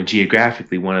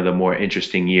geographically one of the more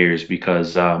interesting years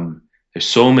because there's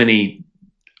so many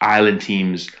island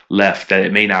teams left that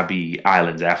it may not be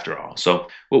islands after all. So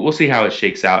we'll see how it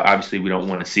shakes out. Obviously, we don't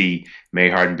want to see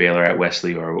Mary Hardin Baylor at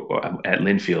Wesley or at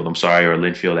Linfield. I'm sorry, or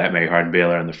Linfield at Mary Hardin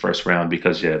Baylor in the first round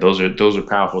because those are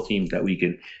powerful teams that we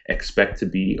can expect to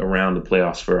be around the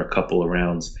playoffs for a couple of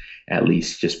rounds at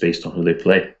least, just based on who they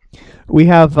play. We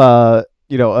have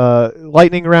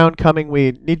lightning round coming.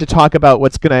 We need to talk about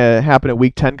what's going to happen at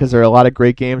Week 10 because there are a lot of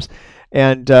great games.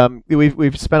 And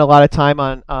we've spent a lot of time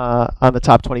on the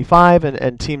top 25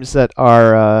 and teams that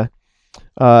are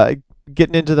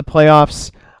getting into the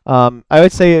playoffs. I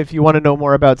would say if you want to know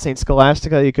more about St.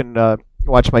 Scholastica, you can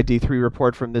watch my D3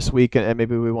 report from this week, and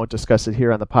maybe we won't discuss it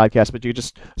here on the podcast, but you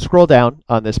just scroll down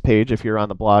on this page. If you're on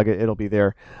the blog, it'll be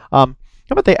there. How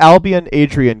about the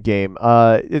Albion-Adrian game?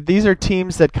 These are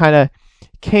teams that kind of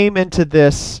came into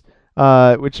this,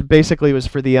 which basically was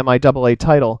for the MIAA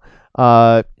title,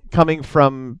 coming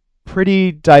from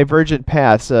pretty divergent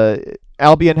paths.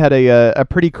 Albion had a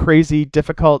pretty crazy,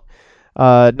 difficult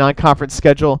non-conference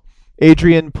schedule.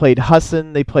 Adrian played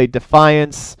Husson. They played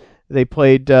Defiance. They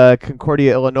played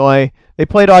Concordia, Illinois. They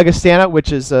played Augustana,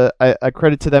 which is a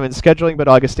credit to them in scheduling, but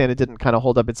Augustana didn't kind of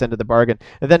hold up its end of the bargain.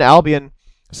 And then Albion.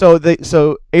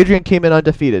 So Adrian came in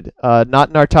undefeated, not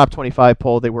in our top 25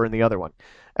 poll. They were in the other one.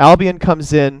 Albion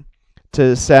comes in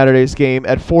to Saturday's game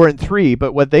at 4-3,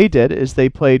 but what they did is they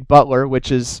played Butler,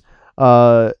 which is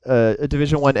a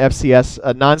Division I FCS,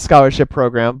 a non-scholarship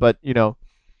program, but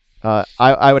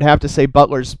I would have to say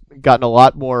Butler's gotten a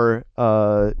lot more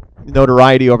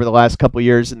notoriety over the last couple of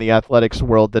years in the athletics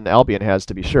world than Albion has,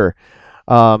 to be sure.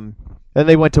 Then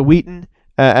they went to Wheaton,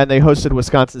 and they hosted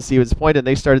Wisconsin Stevens Point, and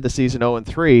they started the season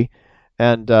 0-3,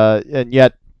 and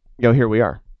yet here we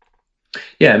are.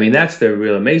 Yeah, I mean that's the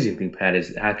real amazing thing, Pat,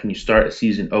 is how can you start a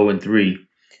season 0-3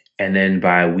 and then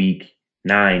by week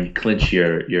 9 clinch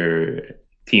your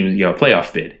team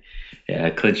playoff bid,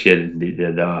 clinch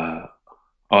the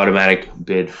automatic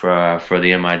bid for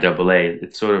the MIAA.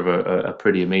 It's sort of a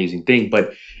pretty amazing thing,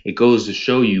 but it goes to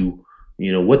show you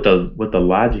what the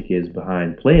logic is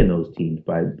behind playing those teams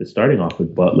by starting off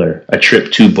with Butler, a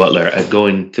trip to Butler,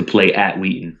 going to play at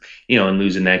Wheaton, and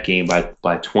losing that game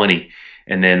by 20.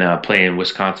 And then playing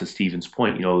Wisconsin Stevens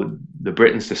Point. The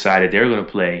Britons decided they were going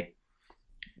to play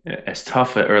as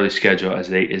tough an early schedule as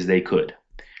they could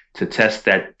to test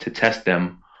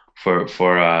them for the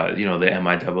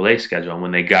MIAA schedule. And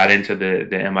when they got into the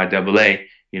MIAA,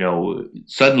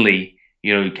 suddenly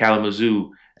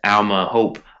Kalamazoo, Alma,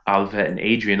 Hope, Olivet, and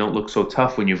Adrian don't look so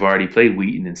tough when you've already played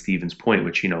Wheaton and Stevens Point,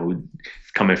 which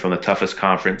coming from the toughest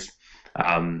conference.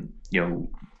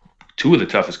 Two of the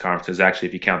toughest conferences, actually,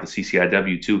 if you count the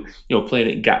CCIW too,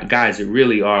 playing guys that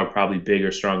really are probably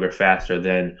bigger, stronger, faster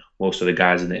than most of the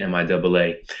guys in the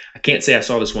MIAA. I can't say I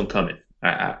saw this one coming.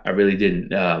 I really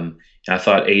didn't. I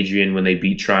thought Adrian, when they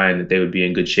beat Trine, that they would be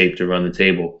in good shape to run the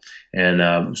table,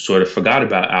 and sort of forgot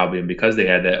about Albion because they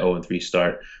had that 0-3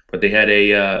 start. But they had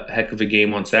a heck of a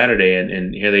game on Saturday,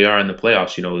 and here they are in the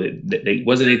playoffs. They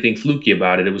wasn't anything fluky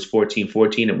about it. It was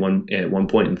 14-14 at one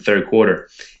point in the third quarter,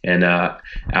 and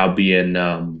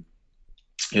Albion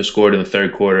scored in the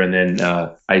third quarter and then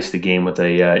iced the game with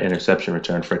a interception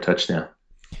return for a touchdown.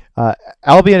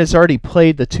 Albion has already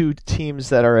played the two teams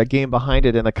that are a game behind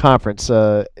it in the conference.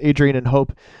 Adrian and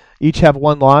Hope each have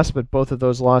one loss, but both of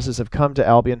those losses have come to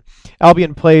Albion.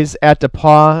 Albion plays at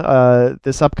DePauw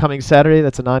this upcoming Saturday.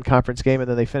 That's a non-conference game, and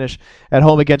then they finish at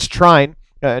home against Trine.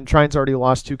 And Trine's already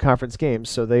lost 2 conference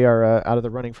games, so they are out of the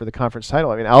running for the conference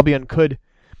title. I mean, Albion could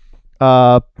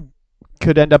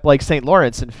end up like St.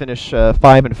 Lawrence and finish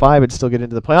 5-5 and still get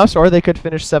into the playoffs, or they could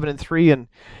finish 7-3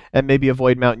 and maybe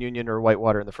avoid Mount Union or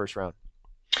Whitewater in the first round.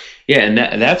 Yeah,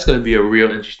 and that's going to be a real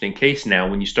interesting case now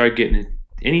when you start getting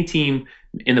any team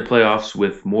in the playoffs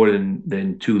with more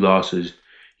than 2 losses.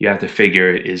 You have to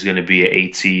figure it is going to be an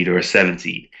 8 seed or a 7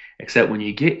 seed. Except when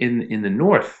you get in the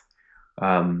North,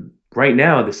 right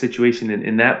now the situation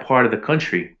in that part of the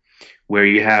country, where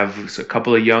you have a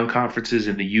couple of young conferences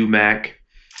in the UMAC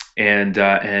and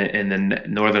the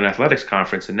Northern Athletics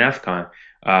Conference and NAFCON,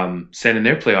 sending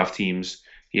their playoff teams.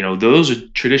 Those are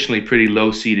traditionally pretty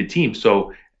low-seeded teams.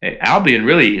 So Albion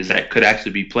really could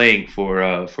actually be playing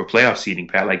for playoff seeding,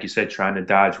 Pat, like you said, trying to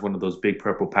dodge one of those big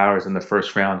purple powers in the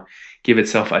first round, give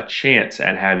itself a chance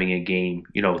at having a game.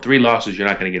 3 losses, you're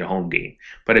not going to get a home game,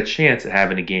 but a chance at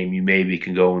having a game you maybe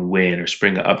can go and win or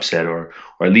spring an upset or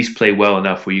at least play well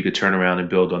enough where you could turn around and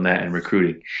build on that in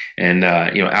recruiting. And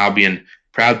Albion,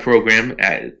 proud program,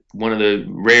 one of the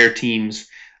rare teams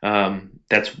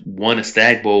that's won a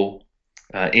Stag Bowl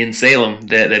in Salem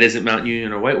that isn't Mount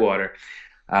Union or Whitewater.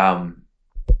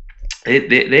 They're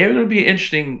going to be an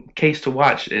interesting case to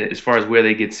watch as far as where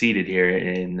they get seated here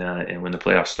and when the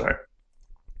playoffs start.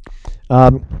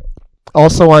 Um,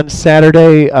 Also on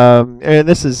Saturday, and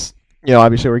this is,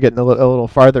 obviously we're getting a little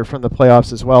farther from the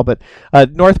playoffs as well, but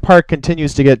North Park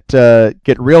continues to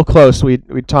get real close. We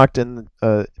talked in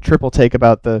Triple Take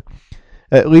about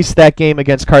at least that game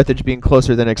against Carthage being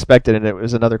closer than expected, and it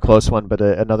was another close one, but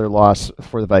another loss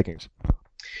for the Vikings.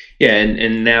 Yeah,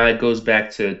 and now it goes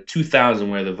back to 2000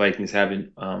 where the Vikings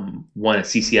haven't won a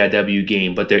CCIW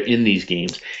game, but they're in these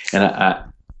games. And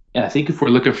I think if we're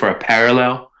looking for a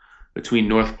parallel between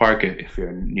North Park, if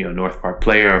you're North Park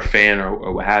player or fan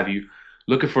or what have you,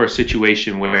 looking for a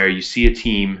situation where you see a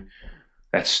team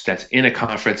that's in a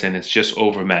conference and it's just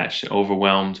overmatched,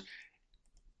 overwhelmed,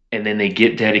 and then they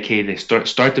get dedicated. They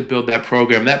start to build that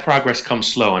program. That progress comes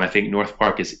slow, and I think North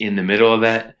Park is in the middle of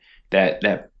that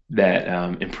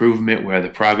improvement where the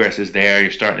progress is there.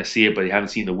 You're starting to see it, but you haven't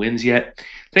seen the wins yet.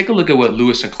 Take a look at what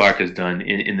Lewis and Clark has done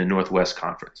in the Northwest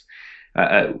Conference.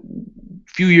 A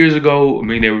few years ago, I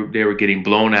mean, they were getting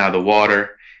blown out of the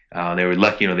water. They were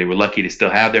lucky, they were lucky to still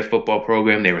have their football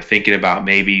program. They were thinking about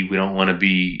maybe we don't want to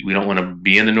be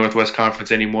in the Northwest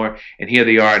Conference anymore. And here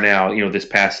they are now. This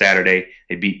past Saturday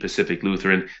they beat Pacific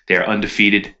Lutheran. They're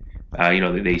undefeated.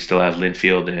 They still have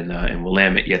Linfield and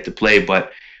Willamette yet to play,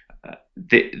 but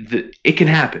it can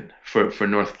happen for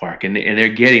North Park, and they're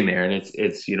getting there, and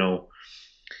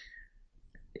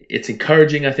it's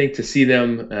encouraging, I think, to see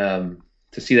them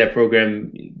to see that program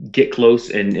get close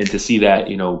and to see that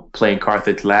playing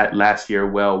Carthage last year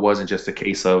wasn't just a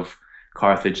case of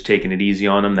Carthage taking it easy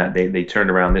on them, that they turned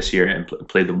around this year and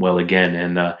played them well again,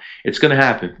 and it's going to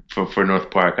happen for North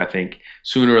Park, I think,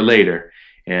 sooner or later,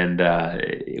 and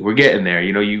we're getting there.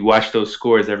 You watch those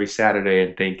scores every Saturday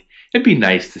and think it'd be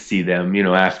nice to see them,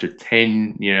 after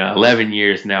 10, 11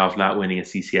 years now of not winning a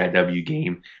CCIW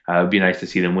game. It'd be nice to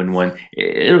see them win one.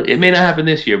 It may not happen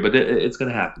this year, but it's going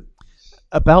to happen.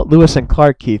 About Lewis and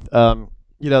Clark, Keith,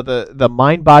 the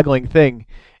mind-boggling thing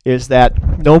is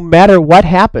that no matter what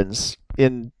happens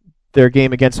in their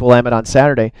game against Willamette on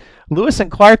Saturday, Lewis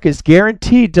and Clark is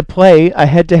guaranteed to play a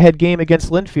head-to-head game against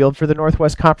Linfield for the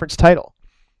Northwest Conference title.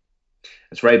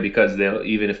 That's right, because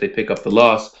even if they pick up the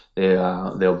loss,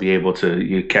 they'll be able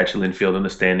to catch Linfield in the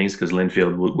standings, because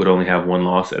Linfield would only have one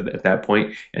loss at that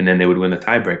point, and then they would win the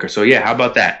tiebreaker. So yeah, how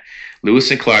about that? Lewis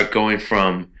and Clark going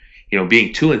from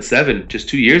being 2-7 just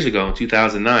 2 years ago in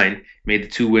 2009, made the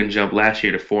 2-win jump last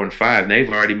year to 4-5. They've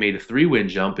already made a 3-win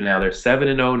jump, and now they're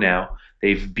 7-0 now.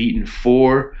 They've beaten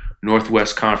 4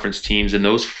 Northwest Conference teams, and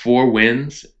those 4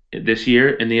 wins this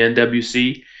year in the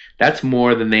NWC, that's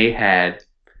more than they had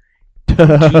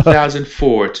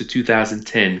 2004 to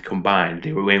 2010 combined.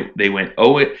 They went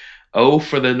 0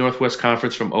 for the Northwest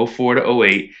Conference from 04 to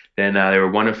 08. Then they were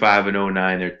 1-5 in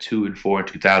 09. They're 2-4 in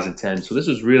 2010. So this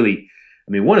was really,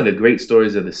 one of the great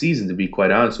stories of the season, to be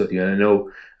quite honest with you. And I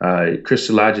know Chris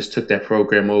Salagis took that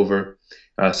program over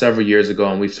several years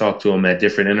ago, and we've talked to him at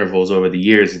different intervals over the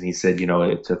years, and he said,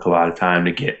 it took a lot of time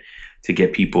to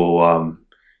get people.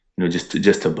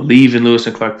 Just to believe in Lewis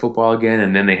and Clark football again,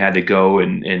 and then they had to go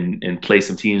and play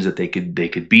some teams that they could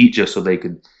beat, just so they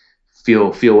could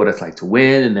feel what it's like to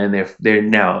win. And then they're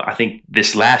now, I think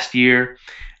this last year,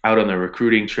 out on the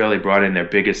recruiting trail, they brought in the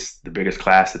biggest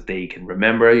class that they can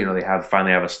remember. They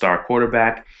finally have a star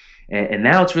quarterback, and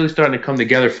now it's really starting to come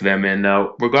together for them. And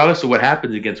regardless of what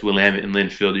happens against Willamette and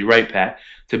Linfield, you're right, Pat,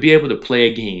 to be able to play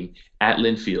a game at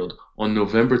Linfield on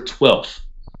November 12th.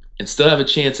 And still have a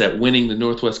chance at winning the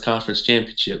Northwest Conference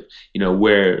Championship,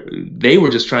 where they were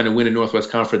just trying to win a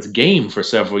Northwest Conference game for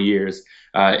several years.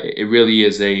 It really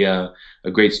is a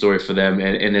great story for them,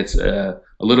 and it's a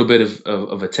little bit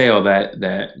of a tale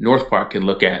that North Park can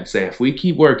look at and say, if we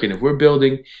keep working, if we're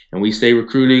building, and we stay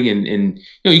recruiting, and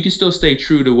you can still stay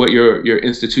true to what your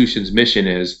institution's mission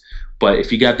is, but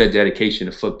if you got that dedication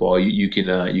to football, you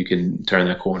can turn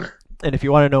that corner. And if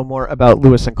you want to know more about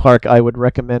Lewis and Clark, I would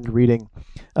recommend reading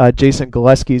Jason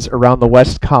Gillespie's Around the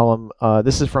West column.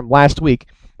 This is from last week,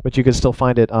 but you can still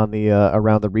find it on the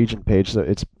Around the Region page. So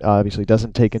it's obviously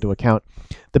doesn't take into account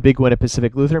the big win at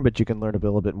Pacific Lutheran, but you can learn a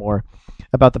little bit more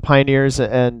about the Pioneers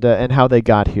and how they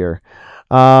got here.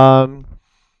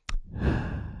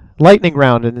 Lightning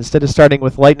round, and instead of starting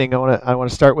with lightning, I want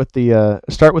to start with the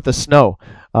snow.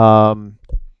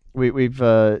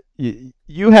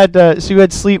 You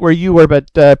had sleet where you were,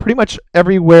 but pretty much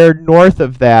everywhere north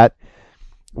of that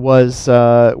was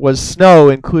snow,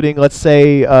 including, let's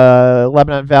say,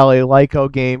 Lebanon Valley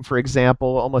Lyco game, for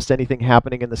example. Almost anything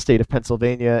happening in the state of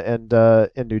Pennsylvania and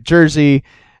in New Jersey,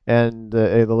 and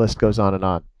the list goes on and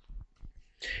on.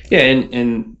 Yeah,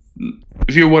 and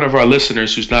if you're one of our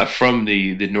listeners who's not from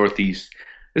the Northeast,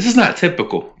 this is not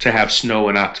typical to have snow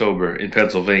in October in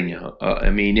Pennsylvania.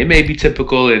 I mean, it may be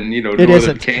typical in It northern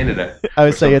isn't. Canada I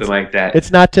would or say something like that.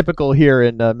 it's not typical here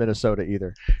in Minnesota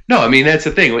either. No, I mean that's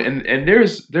the thing, and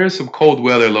there's some cold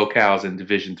weather locales in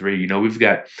Division Three. We've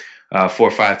got 4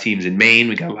 or 5 teams in Maine.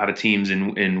 We got a lot of teams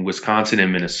in Wisconsin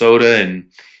and Minnesota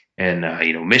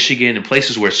and Michigan and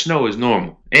places where snow is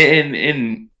normal. And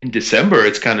in December,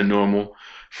 it's kind of normal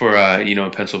for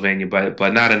in Pennsylvania,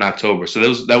 but not in October.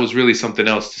 So that was really something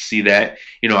else to see that.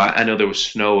 I know there was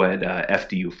snow at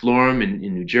FDU Florham in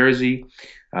New Jersey.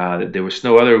 There was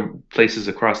snow other places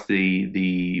across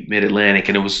the Mid Atlantic,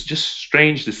 and it was just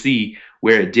strange to see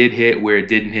where it did hit, where it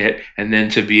didn't hit, and then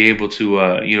to be able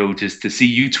to just to see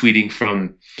you tweeting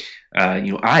from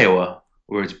Iowa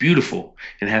where it's beautiful,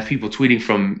 and have people tweeting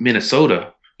from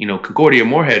Minnesota. Concordia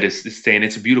Moorhead is saying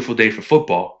it's a beautiful day for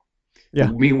football. Yeah.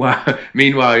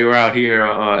 Meanwhile, you're out here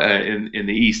in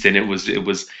the east, and it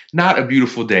was not a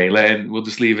beautiful day, and we'll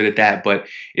just leave it at that. But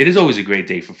it is always a great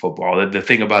day for football. The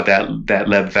thing about that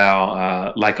Lev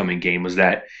Val Lycoming game was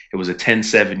that it was a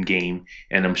 10-7 game,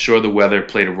 and I'm sure the weather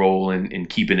played a role in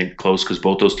keeping it close because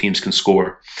both those teams can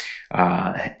score.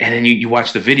 And then you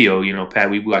watch the video, Pat.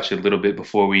 We watched it a little bit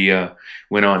before we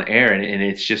went on air, and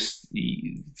it's just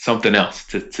something else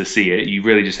to see it. You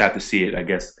really just have to see it, I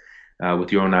guess.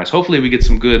 With your own eyes. Hopefully, we get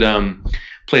some good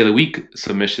play of the week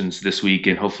submissions this week,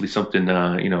 and hopefully something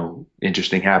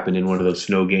interesting happen in one of those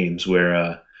snow games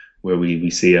where we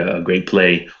see a great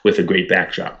play with a great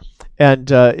backdrop.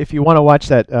 And if you want to watch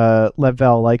that Lev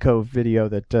Val Lyco video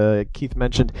that Keith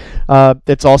mentioned,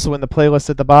 it's also in the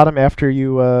playlist at the bottom after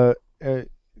you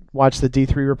watch the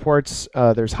D3 reports.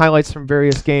 There's highlights from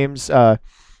various games.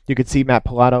 You could see Matt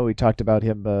Pilato. We talked about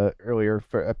him earlier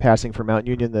for passing for Mount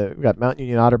Union. We got Mount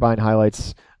Union Otterbein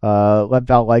highlights, Lev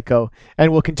Val Lyco,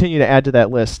 and we'll continue to add to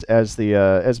that list as the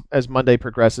as Monday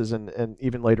progresses and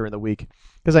even later in the week,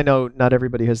 because I know not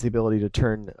everybody has the ability to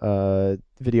turn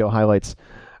video highlights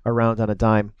around on a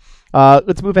dime.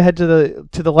 Let's move ahead to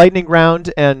the lightning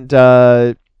round, and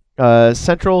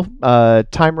Central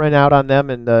time ran out on them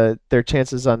and their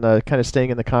chances on kind of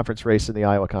staying in the conference race in the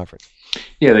Iowa Conference.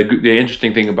 Yeah, the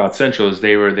interesting thing about Central is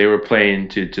they were playing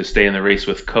to stay in the race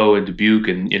with Coe and Dubuque,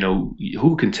 and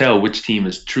who can tell which team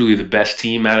is truly the best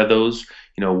team out of those.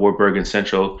 Wartburg and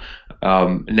Central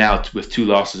now with 2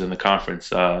 losses in the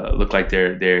conference look like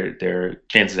their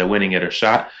chances at winning it are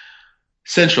shot.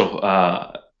 Central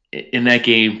in that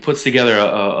game puts together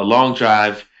a long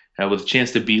drive with a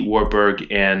chance to beat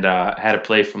Wartburg and had a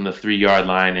play from the 3-yard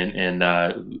line and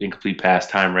incomplete pass.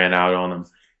 Time ran out on them.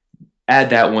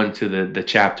 Add that one to the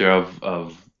chapter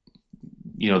of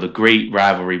the great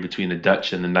rivalry between the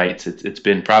Dutch and the Knights. It's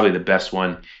been probably the best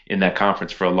one in that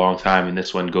conference for a long time, and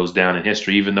this one goes down in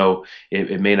history. Even though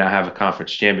it may not have a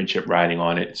conference championship riding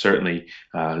on it, it certainly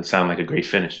sounded like a great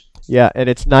finish. Yeah, and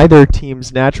it's neither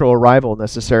team's natural rival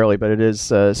necessarily, but it is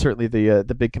certainly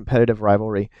the big competitive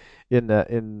rivalry in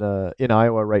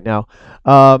Iowa right now.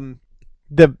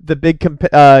 The big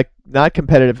not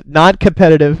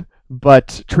competitive,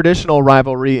 but traditional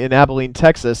rivalry in Abilene,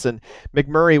 Texas, and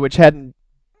McMurray, which hadn't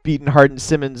beaten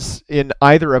Hardin-Simmons in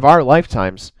either of our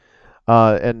lifetimes.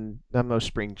 And I'm no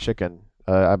spring chicken.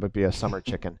 I would be a summer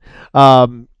chicken.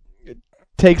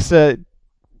 Takes the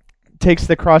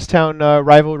crosstown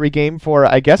rivalry game for,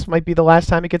 I guess, might be the last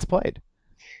time it gets played.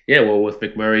 Yeah, well, with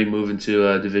McMurray moving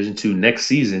to Division II next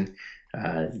season,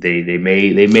 they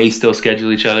may still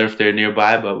schedule each other if they're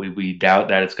nearby, but we doubt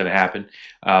that it's going to happen.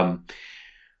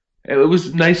 It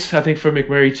was nice, I think, for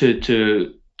McMurray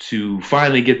to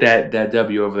finally get that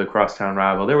W over the crosstown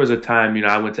rival. There was a time,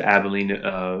 I went to Abilene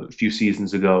a few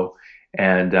seasons ago,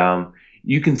 and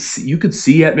you could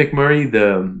see at McMurray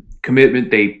the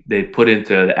commitment they put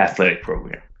into the athletic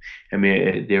program. I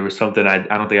mean, there was something I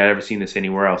don't think I'd ever seen this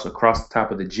anywhere else. Across the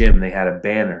top of the gym, they had a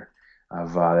banner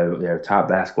of their top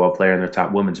basketball player and their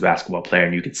top women's basketball player,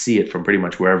 and you could see it from pretty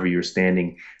much wherever you were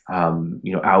standing,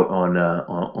 out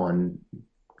on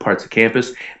parts of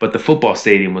campus. But the football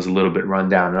stadium was a little bit run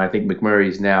down, and I think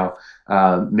McMurray's now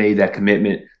made that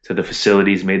commitment to the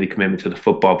facilities, made the commitment to the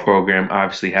football program.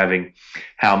 Obviously, having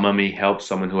Hal Mummy help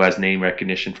someone who has name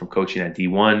recognition from coaching at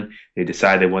D1, they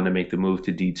decided they wanted to make the move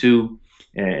to D2.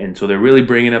 And so they're really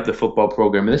bringing up the football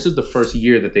program. And this is the first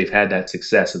year that they've had that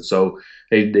success. And so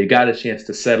they got a chance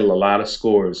to settle a lot of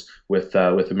scores with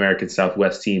American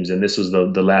Southwest teams. And this was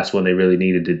the last one they really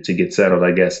needed to get settled,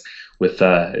 I guess, with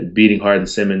beating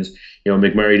Hardin-Simmons.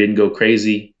 McMurray didn't go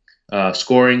crazy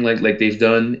scoring like they've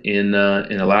done in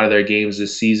a lot of their games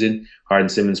this season.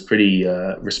 Hardin-Simmons pretty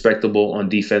respectable on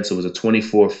defense. It was a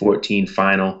 24-14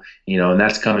 final, and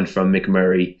that's coming from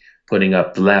McMurray putting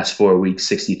up the last 4 weeks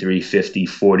 63, 50,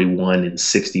 41, and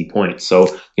 60 points.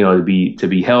 So, to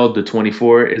be held to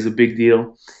 24 is a big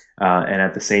deal. And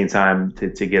at the same time,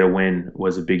 to get a win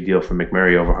was a big deal for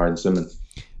McMurray over Hardin-Simmons.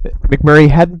 McMurray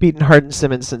hadn't beaten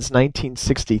Hardin-Simmons since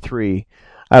 1963,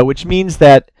 which means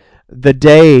that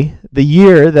the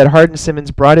year that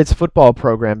Hardin-Simmons brought its football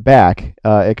program back,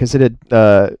 because it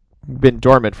had been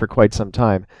dormant for quite some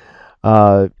time,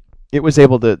 it was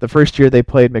able to, the first year they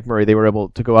played McMurray, they were able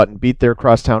to go out and beat their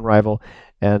crosstown rival,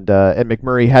 and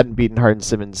McMurray hadn't beaten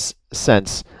Hardin-Simmons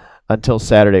since until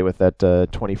Saturday with that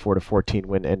 24-14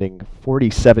 win, ending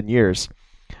 47 years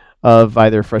of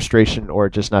either frustration or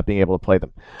just not being able to play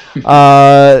them.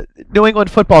 New England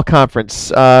Football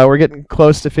Conference. We're getting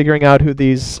close to figuring out who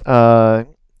these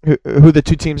who the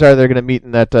two teams are they're going to meet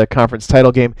in that conference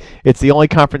title game. It's the only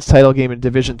conference title game in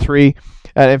Division III.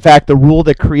 In fact, the rule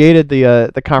that created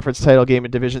the conference title game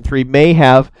in Division III may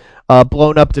have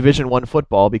blown up Division I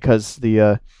football, because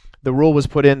the rule was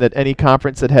put in that any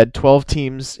conference that had 12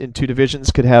 teams in two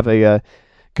divisions could have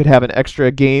an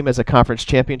extra game as a conference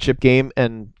championship game,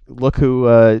 and look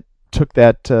who took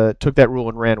that rule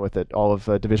and ran with it. All of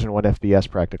Division I FBS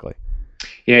practically.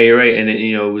 Yeah, you're right, and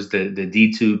it was the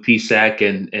D2 PSAC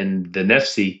and the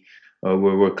NEFC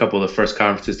were a couple of the first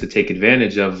conferences to take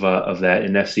advantage of that.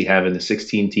 And NEFC having the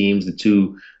 16 teams, the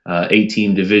two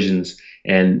 8-team divisions,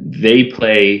 and they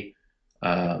play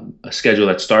a schedule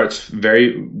that starts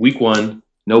week 1.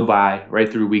 No bye,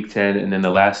 right through week 10, and then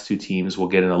the last two teams will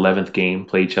get an 11th game,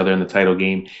 play each other in the title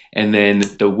game, and then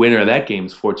the winner of that game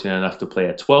is fortunate enough to play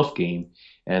a 12th game.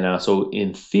 And so,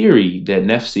 in theory, that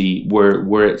NFC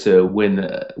were it to win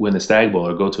the Stag Bowl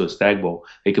or go to a Stag Bowl,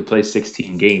 they could play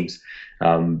 16 games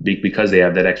because they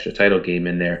have that extra title game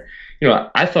in there.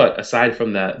 I thought, aside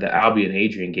from the Albion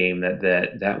Adrian game,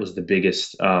 that was the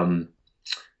biggest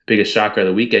shocker of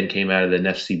the weekend came out of the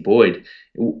NFC Boyd.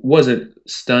 It wasn't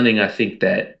stunning, I think,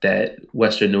 that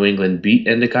Western New England beat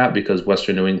Endicott, because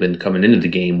Western New England coming into the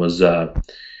game was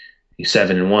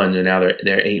 7-1, and now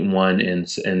they're 8-1 and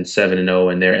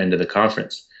 7-0 in their end of the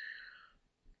conference.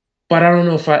 But I don't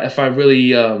know if I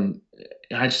really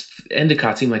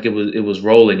Endicott seemed like it was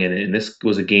rolling in it, and this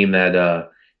was a game that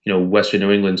Western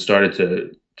New England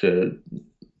started to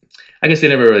I guess they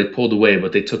never really pulled away,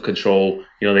 but they took control.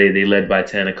 They led by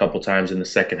 10 a couple times in the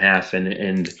second half,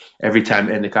 and every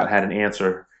time Endicott had an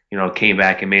answer, came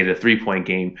back and made it a 3-point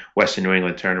game. Western New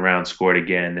England turned around, scored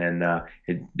again, and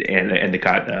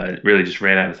Endicott really just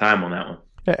ran out of time on that one.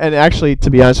 And actually,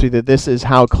 to be honest with you, this is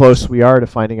how close we are to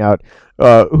finding out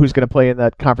who's going to play in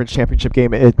that conference championship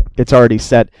game. It's already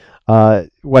set.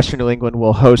 Western New England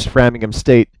will host Framingham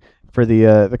State for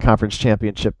the conference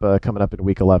championship coming up in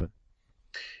Week 11.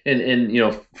 And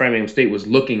Framingham State was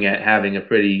looking at having a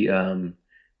pretty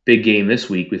big game this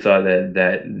week. We thought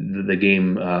that the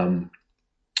game, I'm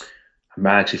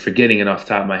actually forgetting it off the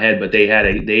top of my head, but they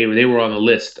were on the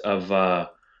list of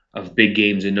big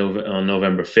games on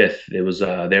November 5th. It was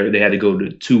they had to go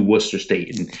to Worcester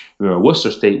State, and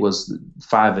Worcester State was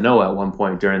 5-0 at one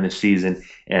point during the season,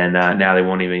 and now they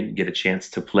won't even get a chance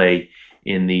to play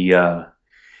in the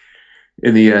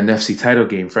NFC title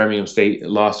game. Framingham State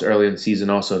lost early in the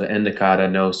season also to Endicott, I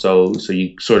know. So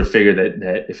you sort of figure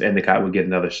that if Endicott would get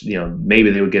another, maybe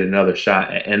they would get another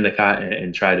shot at Endicott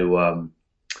and try to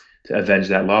avenge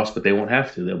that loss, but they won't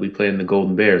have to. They'll be playing the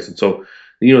Golden Bears. And so,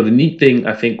 the neat thing,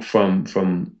 I think, from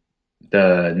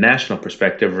the national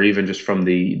perspective, or even just from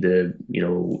the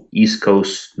East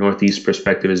Coast, Northeast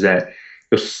perspective, is that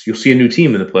you'll see a new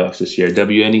team in the playoffs this year.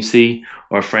 WNEC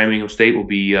or Framingham State will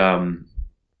be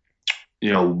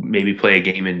maybe play a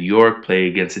game in New York, play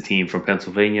against a team from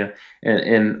Pennsylvania.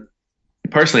 And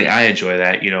personally, I enjoy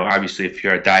that. Obviously, if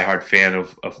you're a diehard fan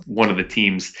of one of the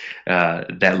teams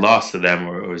that lost to them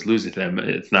or is losing to them,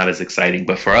 it's not as exciting.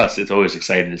 But for us, it's always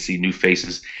exciting to see new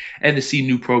faces and to see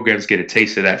new programs get a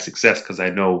taste of that success, because I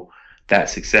know that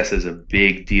success is a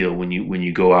big deal when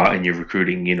you go out and you're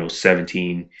recruiting,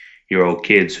 17-year-old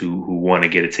kids who want to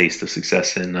get a taste of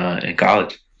success in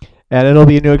college. And it'll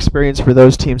be a new experience for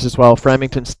those teams as well.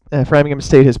 Framingham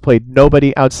State has played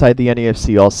nobody outside the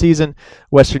NEFC all season.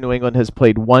 Western New England has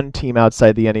played one team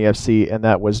outside the NEFC, and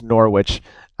that was Norwich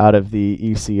out of the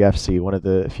ECFC, one of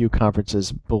the few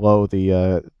conferences below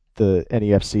the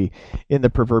NEFC in the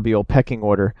proverbial pecking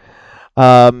order.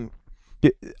 On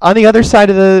the other side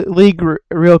of the league,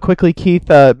 real quickly, Keith,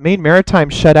 Maine Maritime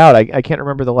shut out. I can't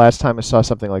remember the last time I saw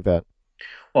something like that.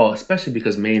 Well, especially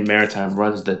because Maine Maritime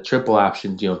runs the triple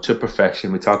option, to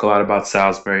perfection. We talk a lot about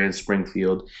Salisbury and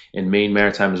Springfield, and Maine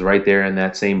Maritime is right there in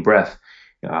that same breath.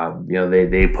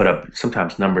 They put up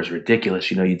sometimes numbers ridiculous.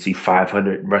 You'd see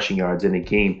 500 rushing yards in a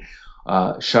game.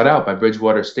 Shut out by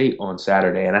Bridgewater State on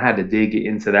Saturday, and I had to dig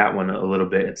into that one a little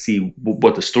bit and see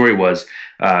what the story was.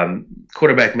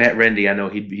 Quarterback Matt Rendy, I know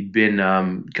he'd been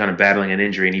kind of battling an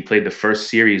injury, and he played the first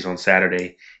series on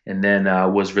Saturday, and then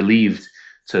was relieved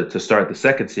to start the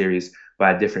second series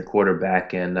by a different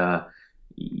quarterback. And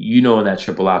in that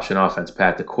triple option offense,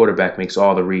 Pat, the quarterback makes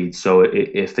all the reads. So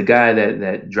if the guy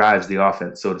that drives the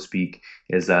offense, so to speak,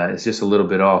 is just a little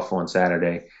bit off on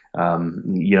Saturday,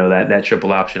 that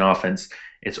triple option offense,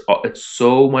 it's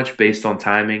so much based on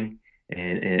timing,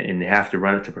 and they have to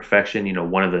run it to perfection.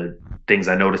 One of the things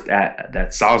I noticed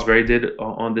that Salisbury did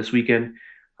on this weekend,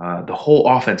 the whole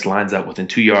offense lines up within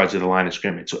 2 yards of the line of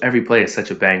scrimmage. So every play is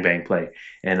such a bang bang play.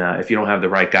 And if you don't have the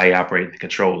right guy operating the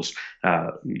controls,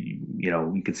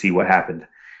 you can see what happened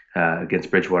against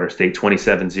Bridgewater State,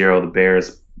 27-0. The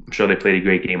Bears, I'm sure they played a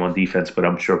great game on defense, but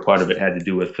I'm sure part of it had to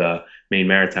do with Maine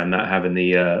Maritime not having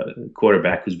the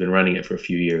quarterback who's been running it for a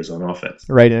few years on offense.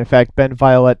 Right, and in fact, Ben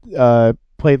Violet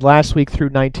played last week through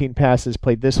 19 passes,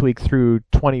 played this week through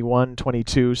 21,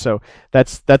 22, so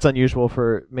that's unusual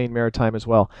for Maine Maritime as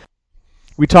well.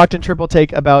 We talked in Triple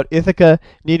Take about Ithaca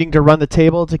needing to run the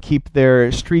table to keep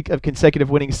their streak of consecutive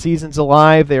winning seasons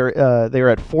alive. They're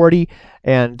at 40,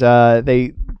 and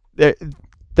they're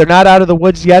not out of the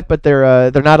woods yet, but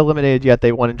they're not eliminated yet.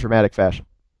 They won in dramatic fashion.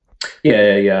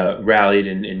 Yeah, rallied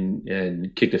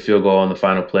and kicked a field goal on the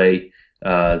final play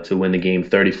to win the game,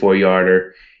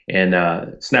 34-yarder,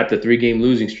 and snapped a 3-game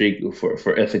losing streak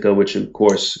for Ithaca, which of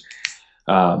course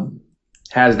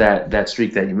has that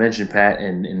streak that you mentioned, Pat.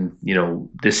 And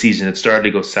this season it started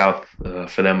to go south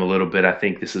for them a little bit. I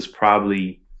think this is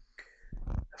probably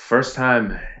the first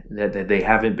time that they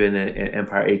haven't been an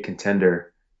Empire 8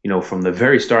 contender, from the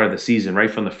very start of the season,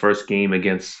 right from the first game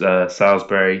against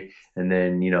Salisbury. And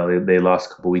then, they lost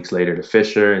a couple weeks later to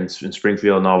Fisher in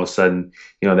Springfield, and all of a sudden,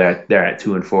 they're at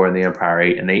 2-4 in the Empire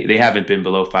 8, and they haven't been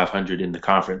below 500 in the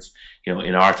conference.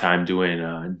 In our time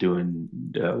doing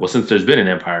since there's been an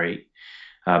Empire 8,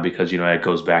 because it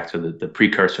goes back to the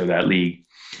precursor of that league,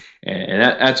 and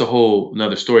that's a whole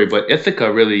another story. But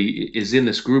Ithaca really is in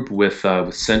this group with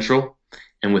Central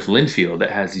and with Linfield that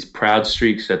has these proud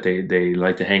streaks that they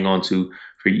like to hang on to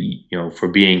for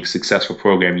being a successful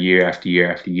program year after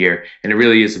year after year. And it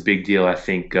really is a big deal, I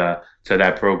think, to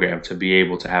that program to be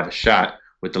able to have a shot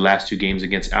with the last 2 games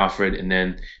against Alfred and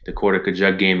then the Corsica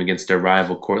Jug game against their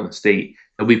rival Cortland State.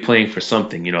 They'll be playing for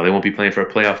something. They won't be playing for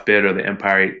a playoff bid or the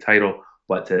Empire 8 title,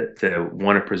 but to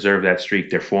want to preserve that streak.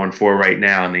 They're 4-4 right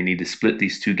now, and they need to split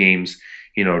these 2 games,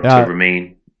 to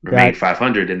remain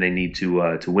 500, and they need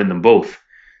to win them both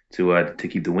to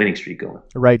keep the winning streak going.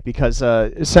 Right, because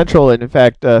Central, in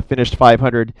fact, finished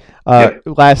 500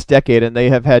 last decade, and they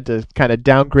have had to kind of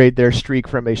downgrade their streak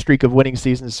from a streak of winning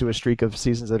seasons to a streak of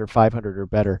seasons that are 500 or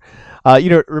better.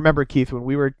 Remember, Keith, when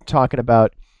we were talking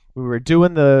about, we were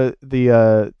doing the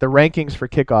rankings for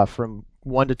kickoff from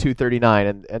 1 to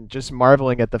 239, and just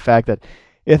marveling at the fact that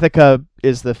Ithaca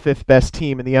is the 5th best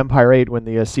team in the Empire 8 when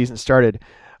the season started.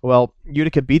 Well,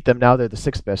 Utica beat them. Now they're the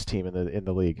 6th best team in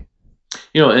the league.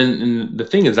 And the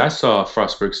thing is, I saw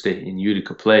Frostburg State and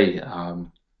Utica play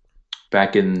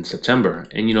back in September,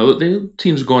 and the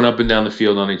teams going up and down the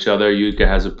field on each other. Utica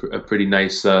has a pretty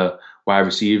nice wide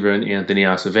receiver in Anthony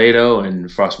Acevedo, and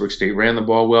Frostburg State ran the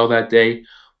ball well that day.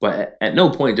 But at no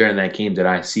point during that game did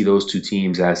I see those 2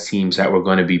 teams as teams that were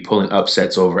going to be pulling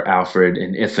upsets over Alfred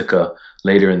and Ithaca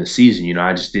later in the season.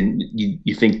 I just didn't.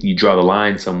 You think you draw the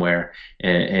line somewhere,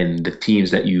 and the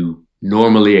teams that you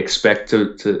normally expect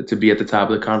to be at the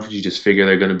top of the conference, you just figure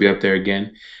they're going to be up there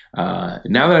again. Now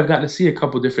that I've gotten to see a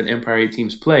couple different Empire 8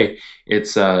 teams play,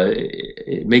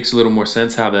 it makes a little more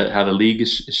sense how the league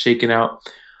is shaken out.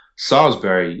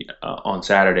 Salisbury on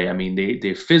Saturday, I mean,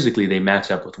 they physically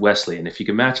match up with Wesley, and if you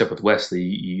can match up with Wesley,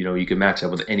 you can match up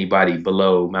with anybody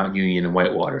below Mount Union and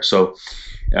Whitewater. So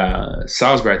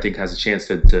Salisbury, I think, has a chance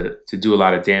to do a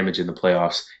lot of damage in the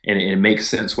playoffs, and it makes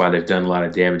sense why they've done a lot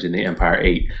of damage in the Empire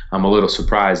 8. I'm a little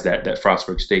surprised that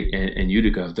Frostburg State and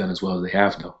Utica have done as well as they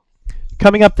have, though.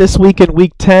 Coming up this week in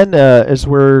Week 10, as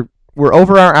we're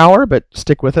over our hour, but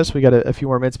stick with us. We got a few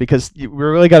more minutes because we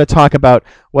really got to talk about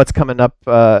what's coming up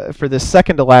for this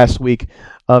second to last week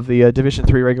of the Division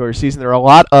III regular season. There are a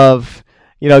lot of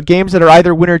games that are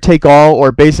either winner take all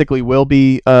or basically will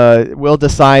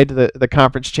decide the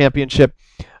conference championship.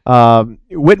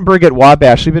 Wittenberg at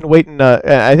Wabash. We've been waiting.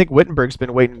 I think Wittenberg's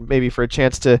been waiting maybe for a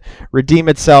chance to redeem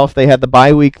itself. They had the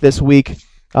bye week this week.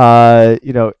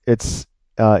 It's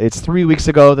 3 weeks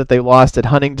ago that they lost at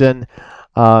Huntingdon.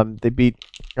 They beat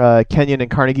Kenyon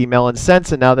and Carnegie Mellon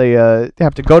Sense, and now they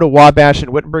have to go to Wabash,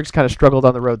 and Wittenberg's kind of struggled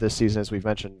on the road this season, as we've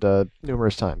mentioned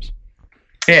numerous times.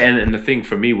 Yeah, and the thing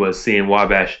for me was seeing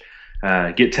Wabash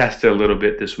get tested a little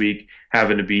bit this week,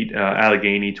 having to beat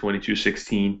Allegheny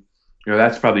 22-16.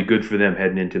 That's probably good for them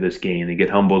heading into this game. They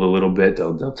get humbled a little bit.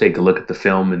 They'll take a look at the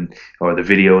film or the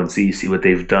video and see what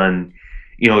they've done.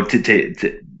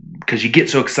 Because you get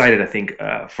so excited, I think,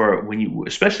 for when you,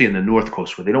 especially in the North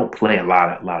Coast where they don't play a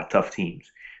lot of tough teams.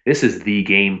 This is the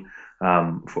game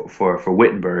for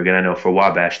Wittenberg, and I know for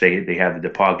Wabash they have the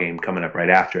DePaul game coming up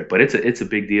right after it. But it's a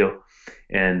big deal,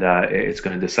 and it's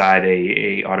going to decide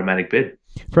a automatic bid.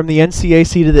 From the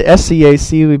NCAC to the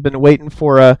SCAC, we've been waiting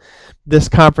for this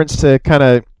conference to kind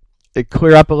of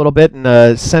clear up a little bit,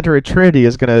 and Center at Trinity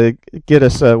is going to get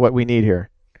us what we need here.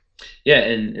 Yeah,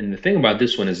 and the thing about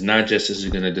this one is not just this is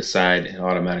going to decide an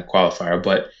automatic qualifier,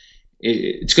 but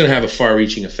it's going to have a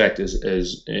far-reaching effect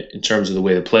as in terms of the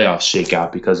way the playoffs shake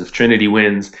out. Because if Trinity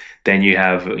wins, then you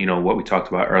have what we talked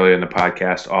about earlier in the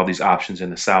podcast, all these options in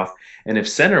the South. And if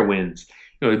Center wins,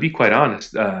 to be quite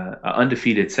honest, an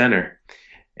undefeated Center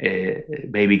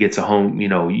maybe gets a home.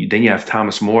 Then you have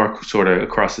Thomas More sort of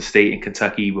across the state in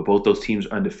Kentucky, but both those teams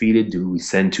undefeated. Do we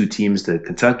send two teams to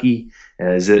Kentucky?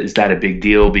 Is that a big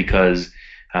deal because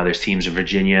there's teams in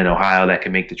Virginia and Ohio that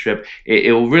can make the trip?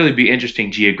 It will really be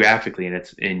interesting geographically,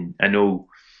 and I know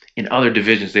in other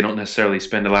divisions they don't necessarily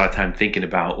spend a lot of time thinking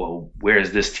about, well, where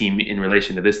is this team in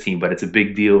relation to this team? But it's a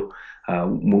big deal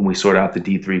when we sort out the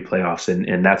D3 playoffs,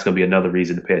 and that's going to be another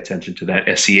reason to pay attention to that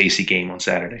SCAC game on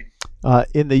Saturday.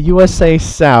 In the USA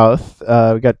South,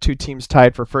 we got two teams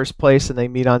tied for first place, and they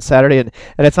meet on Saturday. And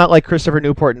it's not like Christopher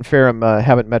Newport and Ferrum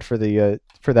haven't met for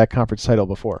that conference title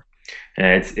before.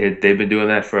 And they've been doing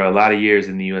that for a lot of years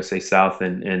in the USA South,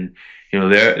 and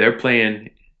they're playing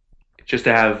just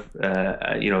to have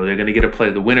they're going to get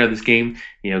the winner of this game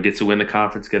gets to win the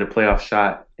conference, get a playoff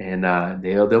shot, and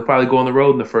they'll probably go on the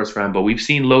road in the first round. But we've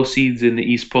seen low seeds in the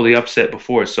East pull the upset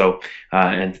before. So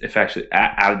and if actually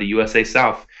out of the USA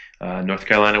South, North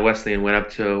Carolina Wesleyan went up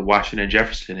to Washington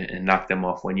Jefferson and knocked them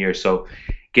off one year. So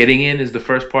getting in is the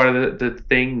first part of the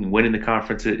thing. Winning the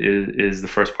conference is the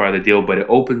first part of the deal, but it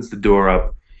opens the door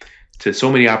up to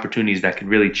so many opportunities that can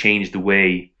really change the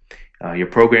way your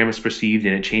program is perceived,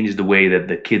 and it changes the way that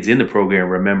the kids in the program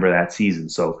remember that season.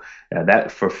 So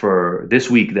that for this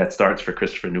week, that starts for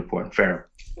Christopher Newport and Ferrum.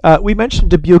 We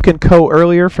mentioned Dubuque and Co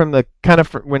earlier from the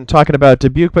when talking about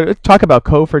Dubuque, but let's talk about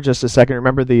Co for just a second.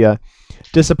 Remember the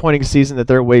disappointing season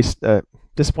that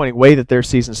disappointing way that their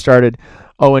season started.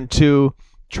 0-2,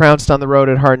 trounced on the road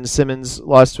at Hardin-Simmons,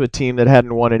 lost to a team that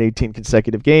hadn't won in 18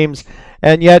 consecutive games,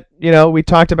 and yet we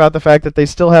talked about the fact that they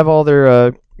still have all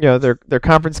their their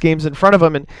conference games in front of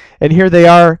them, and here they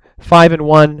are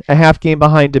 5-1, a half game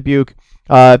behind Dubuque.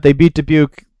 They beat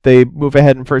Dubuque, they move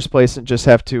ahead in first place and just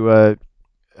have to.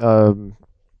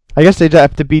 I guess they'd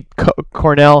have to beat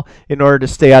Cornell in order to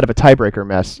stay out of a tiebreaker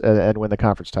mess and win the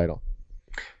conference title.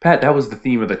 Pat, that was the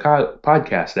theme of the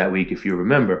podcast that week, if you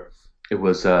remember. It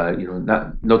was,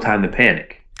 no time to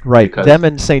panic. Right, them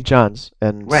and St. John's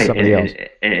and somebody else.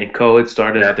 And Co had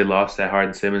started out, they lost at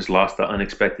Hardin-Simmons, lost the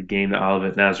unexpected game to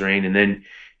Olivet Nazarene, and then,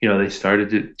 they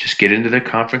started to just get into their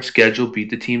conference schedule,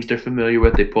 beat the teams they're familiar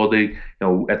with. They pulled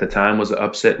at the time was an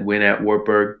upset win at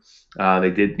Wartburg.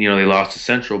 They lost to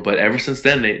Central, but ever since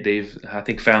then they've I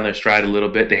think found their stride a little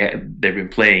bit. They've been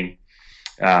playing,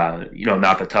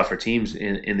 not the tougher teams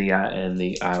in the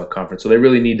Iowa Conference, so they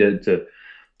really need to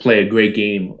play a great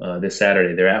game this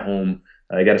Saturday. They're at home.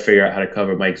 They got to figure out how to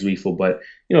cover Mike Zwiefel, but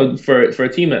for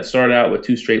a team that started out with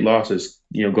two straight losses,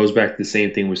 goes back to the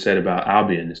same thing we said about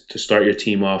Albion, is to start your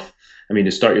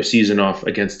season off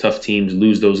against tough teams,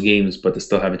 lose those games, but to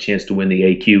still have a chance to win the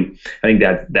AQ. I think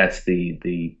that's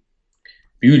the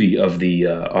beauty of the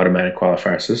automatic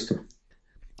qualifier system.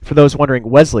 For those wondering,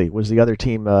 Wesley was the other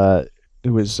team who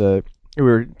we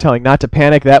were telling not to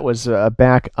panic. That was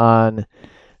back on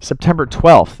September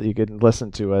 12th. You can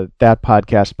listen to that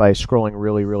podcast by scrolling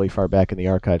really, really far back in the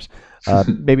archives.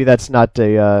 Maybe that's not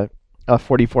a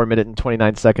 44 minute and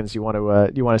 29 seconds you want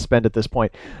to spend at this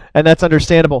point, and that's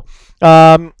understandable.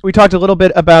 We talked a little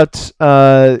bit about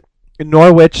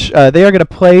Norwich. They are going to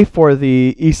play for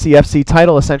the ECFC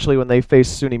title essentially when they face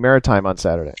SUNY Maritime on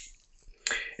Saturday.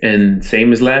 And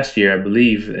same as last year, I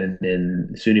believe, and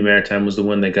SUNY Maritime was the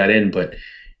one that got in. But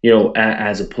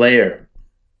as a player,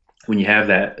 when you have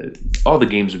that, all the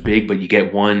games are big, but you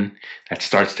get one that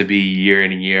starts to be year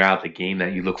in and year out the game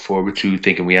that you look forward to,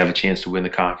 thinking we have a chance to win the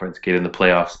conference, get in the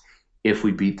playoffs if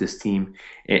we beat this team,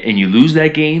 and you lose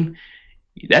that game,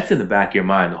 that's in the back of your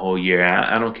mind the whole year.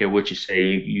 I don't care what you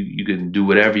say. You can do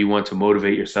whatever you want to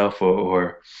motivate yourself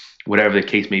or whatever the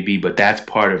case may be, but that's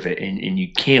part of it. And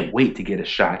you can't wait to get a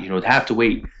shot. To have to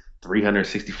wait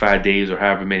 365 days or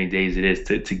however many days it is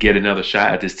to get another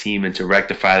shot at this team and to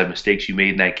rectify the mistakes you made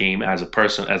in that game as a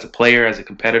person, as a player, as a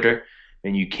competitor.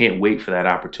 And you can't wait for that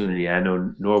opportunity. I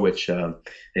know Norwich, they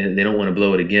don't want to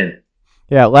blow it again.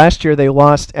 Yeah, last year they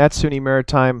lost at SUNY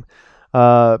Maritime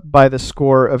by the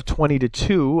score of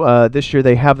 20-2. This year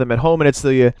they have them at home, and it's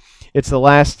the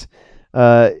last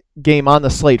game on the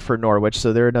slate for Norwich.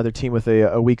 So they're another team with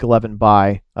a Week 11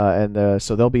 bye, and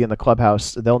so they'll be in the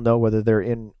clubhouse. They'll know whether they're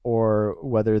in or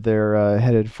whether they're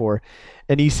headed for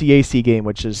an ECAC game,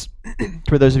 which is,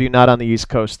 for those of you not on the East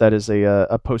Coast, that is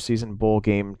a postseason bowl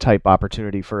game type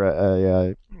opportunity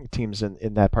for teams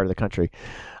in that part of the country.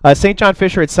 St. John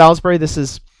Fisher at Salisbury. This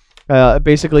is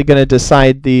basically going to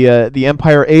decide the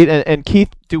Empire 8. And Keith,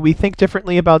 do we think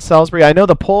differently about Salisbury? I know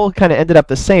the poll kind of ended up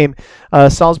the same.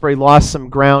 Salisbury lost some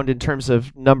ground in terms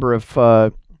of number of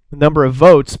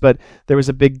votes, but there was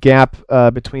a big gap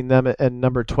between them and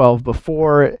number 12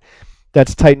 before.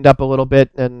 That's tightened up a little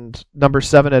bit, and number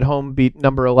 7 at home beat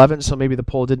number 11, so maybe the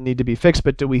poll didn't need to be fixed.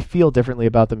 But do we feel differently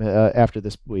about them after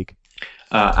this week?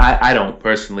 I don't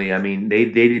personally. I mean, they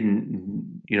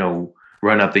didn't,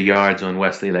 run up the yards on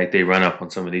Wesley like they run up on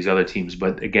some of these other teams.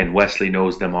 But again, Wesley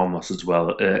knows them almost as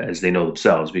well as they know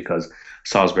themselves, because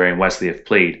Salisbury and Wesley have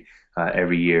played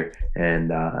every year.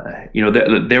 And,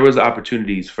 there was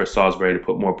opportunities for Salisbury to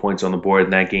put more points on the board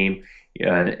in that game.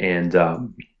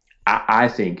 I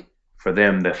think for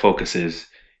them, the focus is,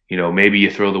 maybe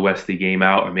you throw the Wesley game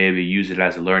out, or maybe use it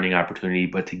as a learning opportunity,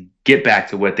 but to get back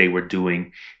to what they were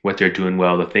doing, what they're doing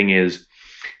well. The thing is,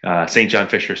 St. John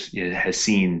Fisher has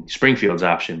seen Springfield's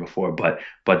option before, but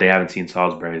they haven't seen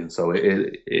Salisbury's, and so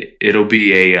it'll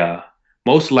be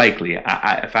most likely.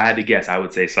 If I had to guess, I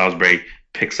would say Salisbury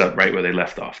picks up right where they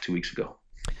left off 2 weeks ago.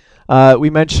 We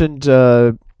mentioned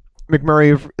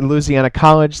McMurray of Louisiana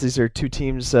College. These are two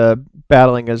teams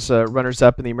battling as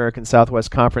runners-up in the American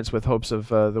Southwest Conference, with hopes of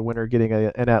the winner getting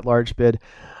an at-large bid.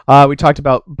 We talked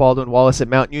about Baldwin Wallace at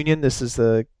Mount Union. This is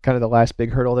the last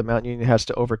big hurdle that Mount Union has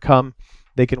to overcome.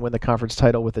 They can win the conference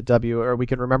title with a W, or we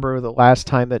can remember the last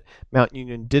time that Mount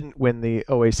Union didn't win the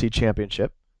OAC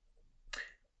championship.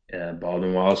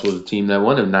 Baldwin Wallace was a team that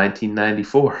won in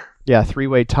 1994. Yeah,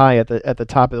 three-way tie at the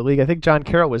top of the league. I think John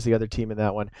Carroll was the other team in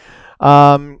that one.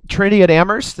 Trinity at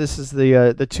Amherst. This is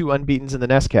the two unbeatens in the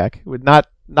NESCAC. Would not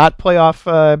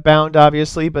playoff bound,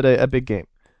 obviously, but a big game.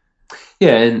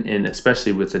 Yeah, and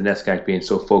especially with the NESCAC being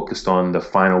so focused on the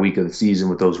final week of the season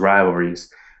with those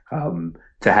rivalries,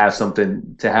 to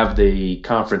have the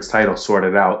conference title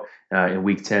sorted out in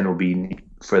Week 10 will be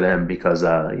for them, because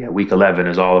Week 11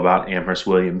 is all about Amherst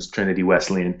Williams, Trinity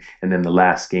Wesleyan, and then the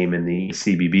last game in the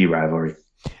CBB rivalry.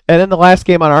 And then the last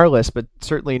game on our list, but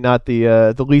certainly not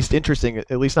the least interesting,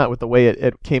 at least not with the way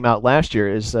it came out last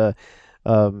year, is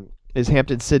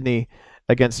Hampton-Sydney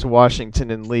against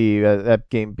Washington and Lee. That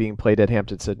game being played at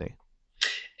Hampton-Sydney.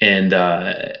 And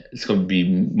it's going to be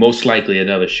most likely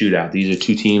another shootout. These are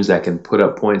two teams that can put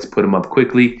up points, put them up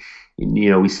quickly.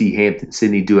 We see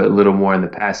Hampton-Sydney do it a little more in the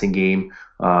passing game.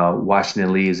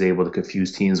 Washington Lee is able to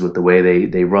confuse teams with the way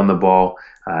they run the ball.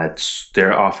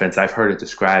 Their offense, I've heard it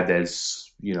described as,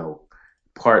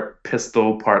 part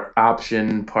pistol, part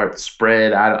option, part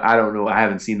spread. I don't know. I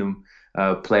haven't seen them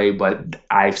play, but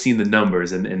I've seen the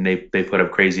numbers, and they put up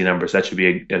crazy numbers. That should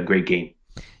be a great game.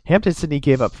 Hampton-Sydney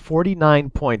gave up 49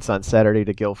 points on Saturday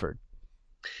to Guilford.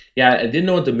 Yeah, I didn't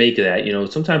know what to make of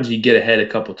that. Sometimes you get ahead a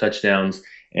couple touchdowns,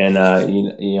 and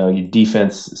your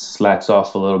defense slacks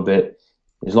off a little bit.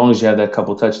 As long as you have that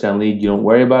couple touchdown lead, you don't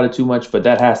worry about it too much. But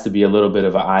that has to be a little bit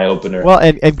of an eye opener. Well,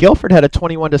 and Guilford had a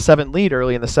 21-7 lead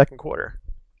early in the second quarter.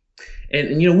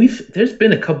 And there's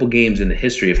been a couple games in the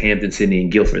history of Hampton-Sydney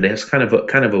and Guilford. There's kind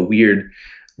of a weird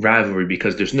rivalry,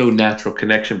 because there's no natural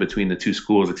connection between the two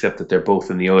schools except that they're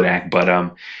both in the ODAC.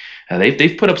 But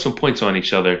they've put up some points on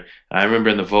each other. I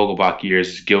remember in the Vogelbach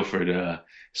years, Guilford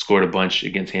scored a bunch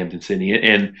against Hampton-Sydney.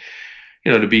 And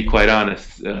to be quite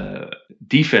honest,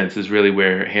 defense is really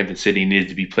where Hampton-Sydney needs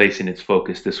to be placing its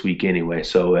focus this week anyway.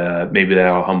 So maybe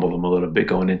that'll humble them a little bit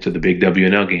going into the big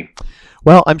WNL game.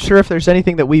 Well, I'm sure if there's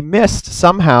anything that we missed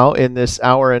somehow in this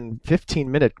hour and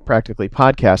 15-minute practically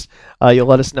podcast, you'll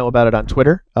let us know about it on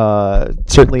Twitter.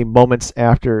 Certainly moments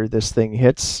after this thing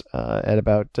hits at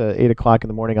about 8 o'clock in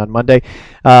the morning on Monday.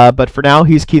 But for now,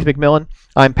 he's Keith McMillan.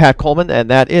 I'm Pat Coleman, and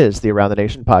that is the Around the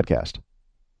Nation podcast.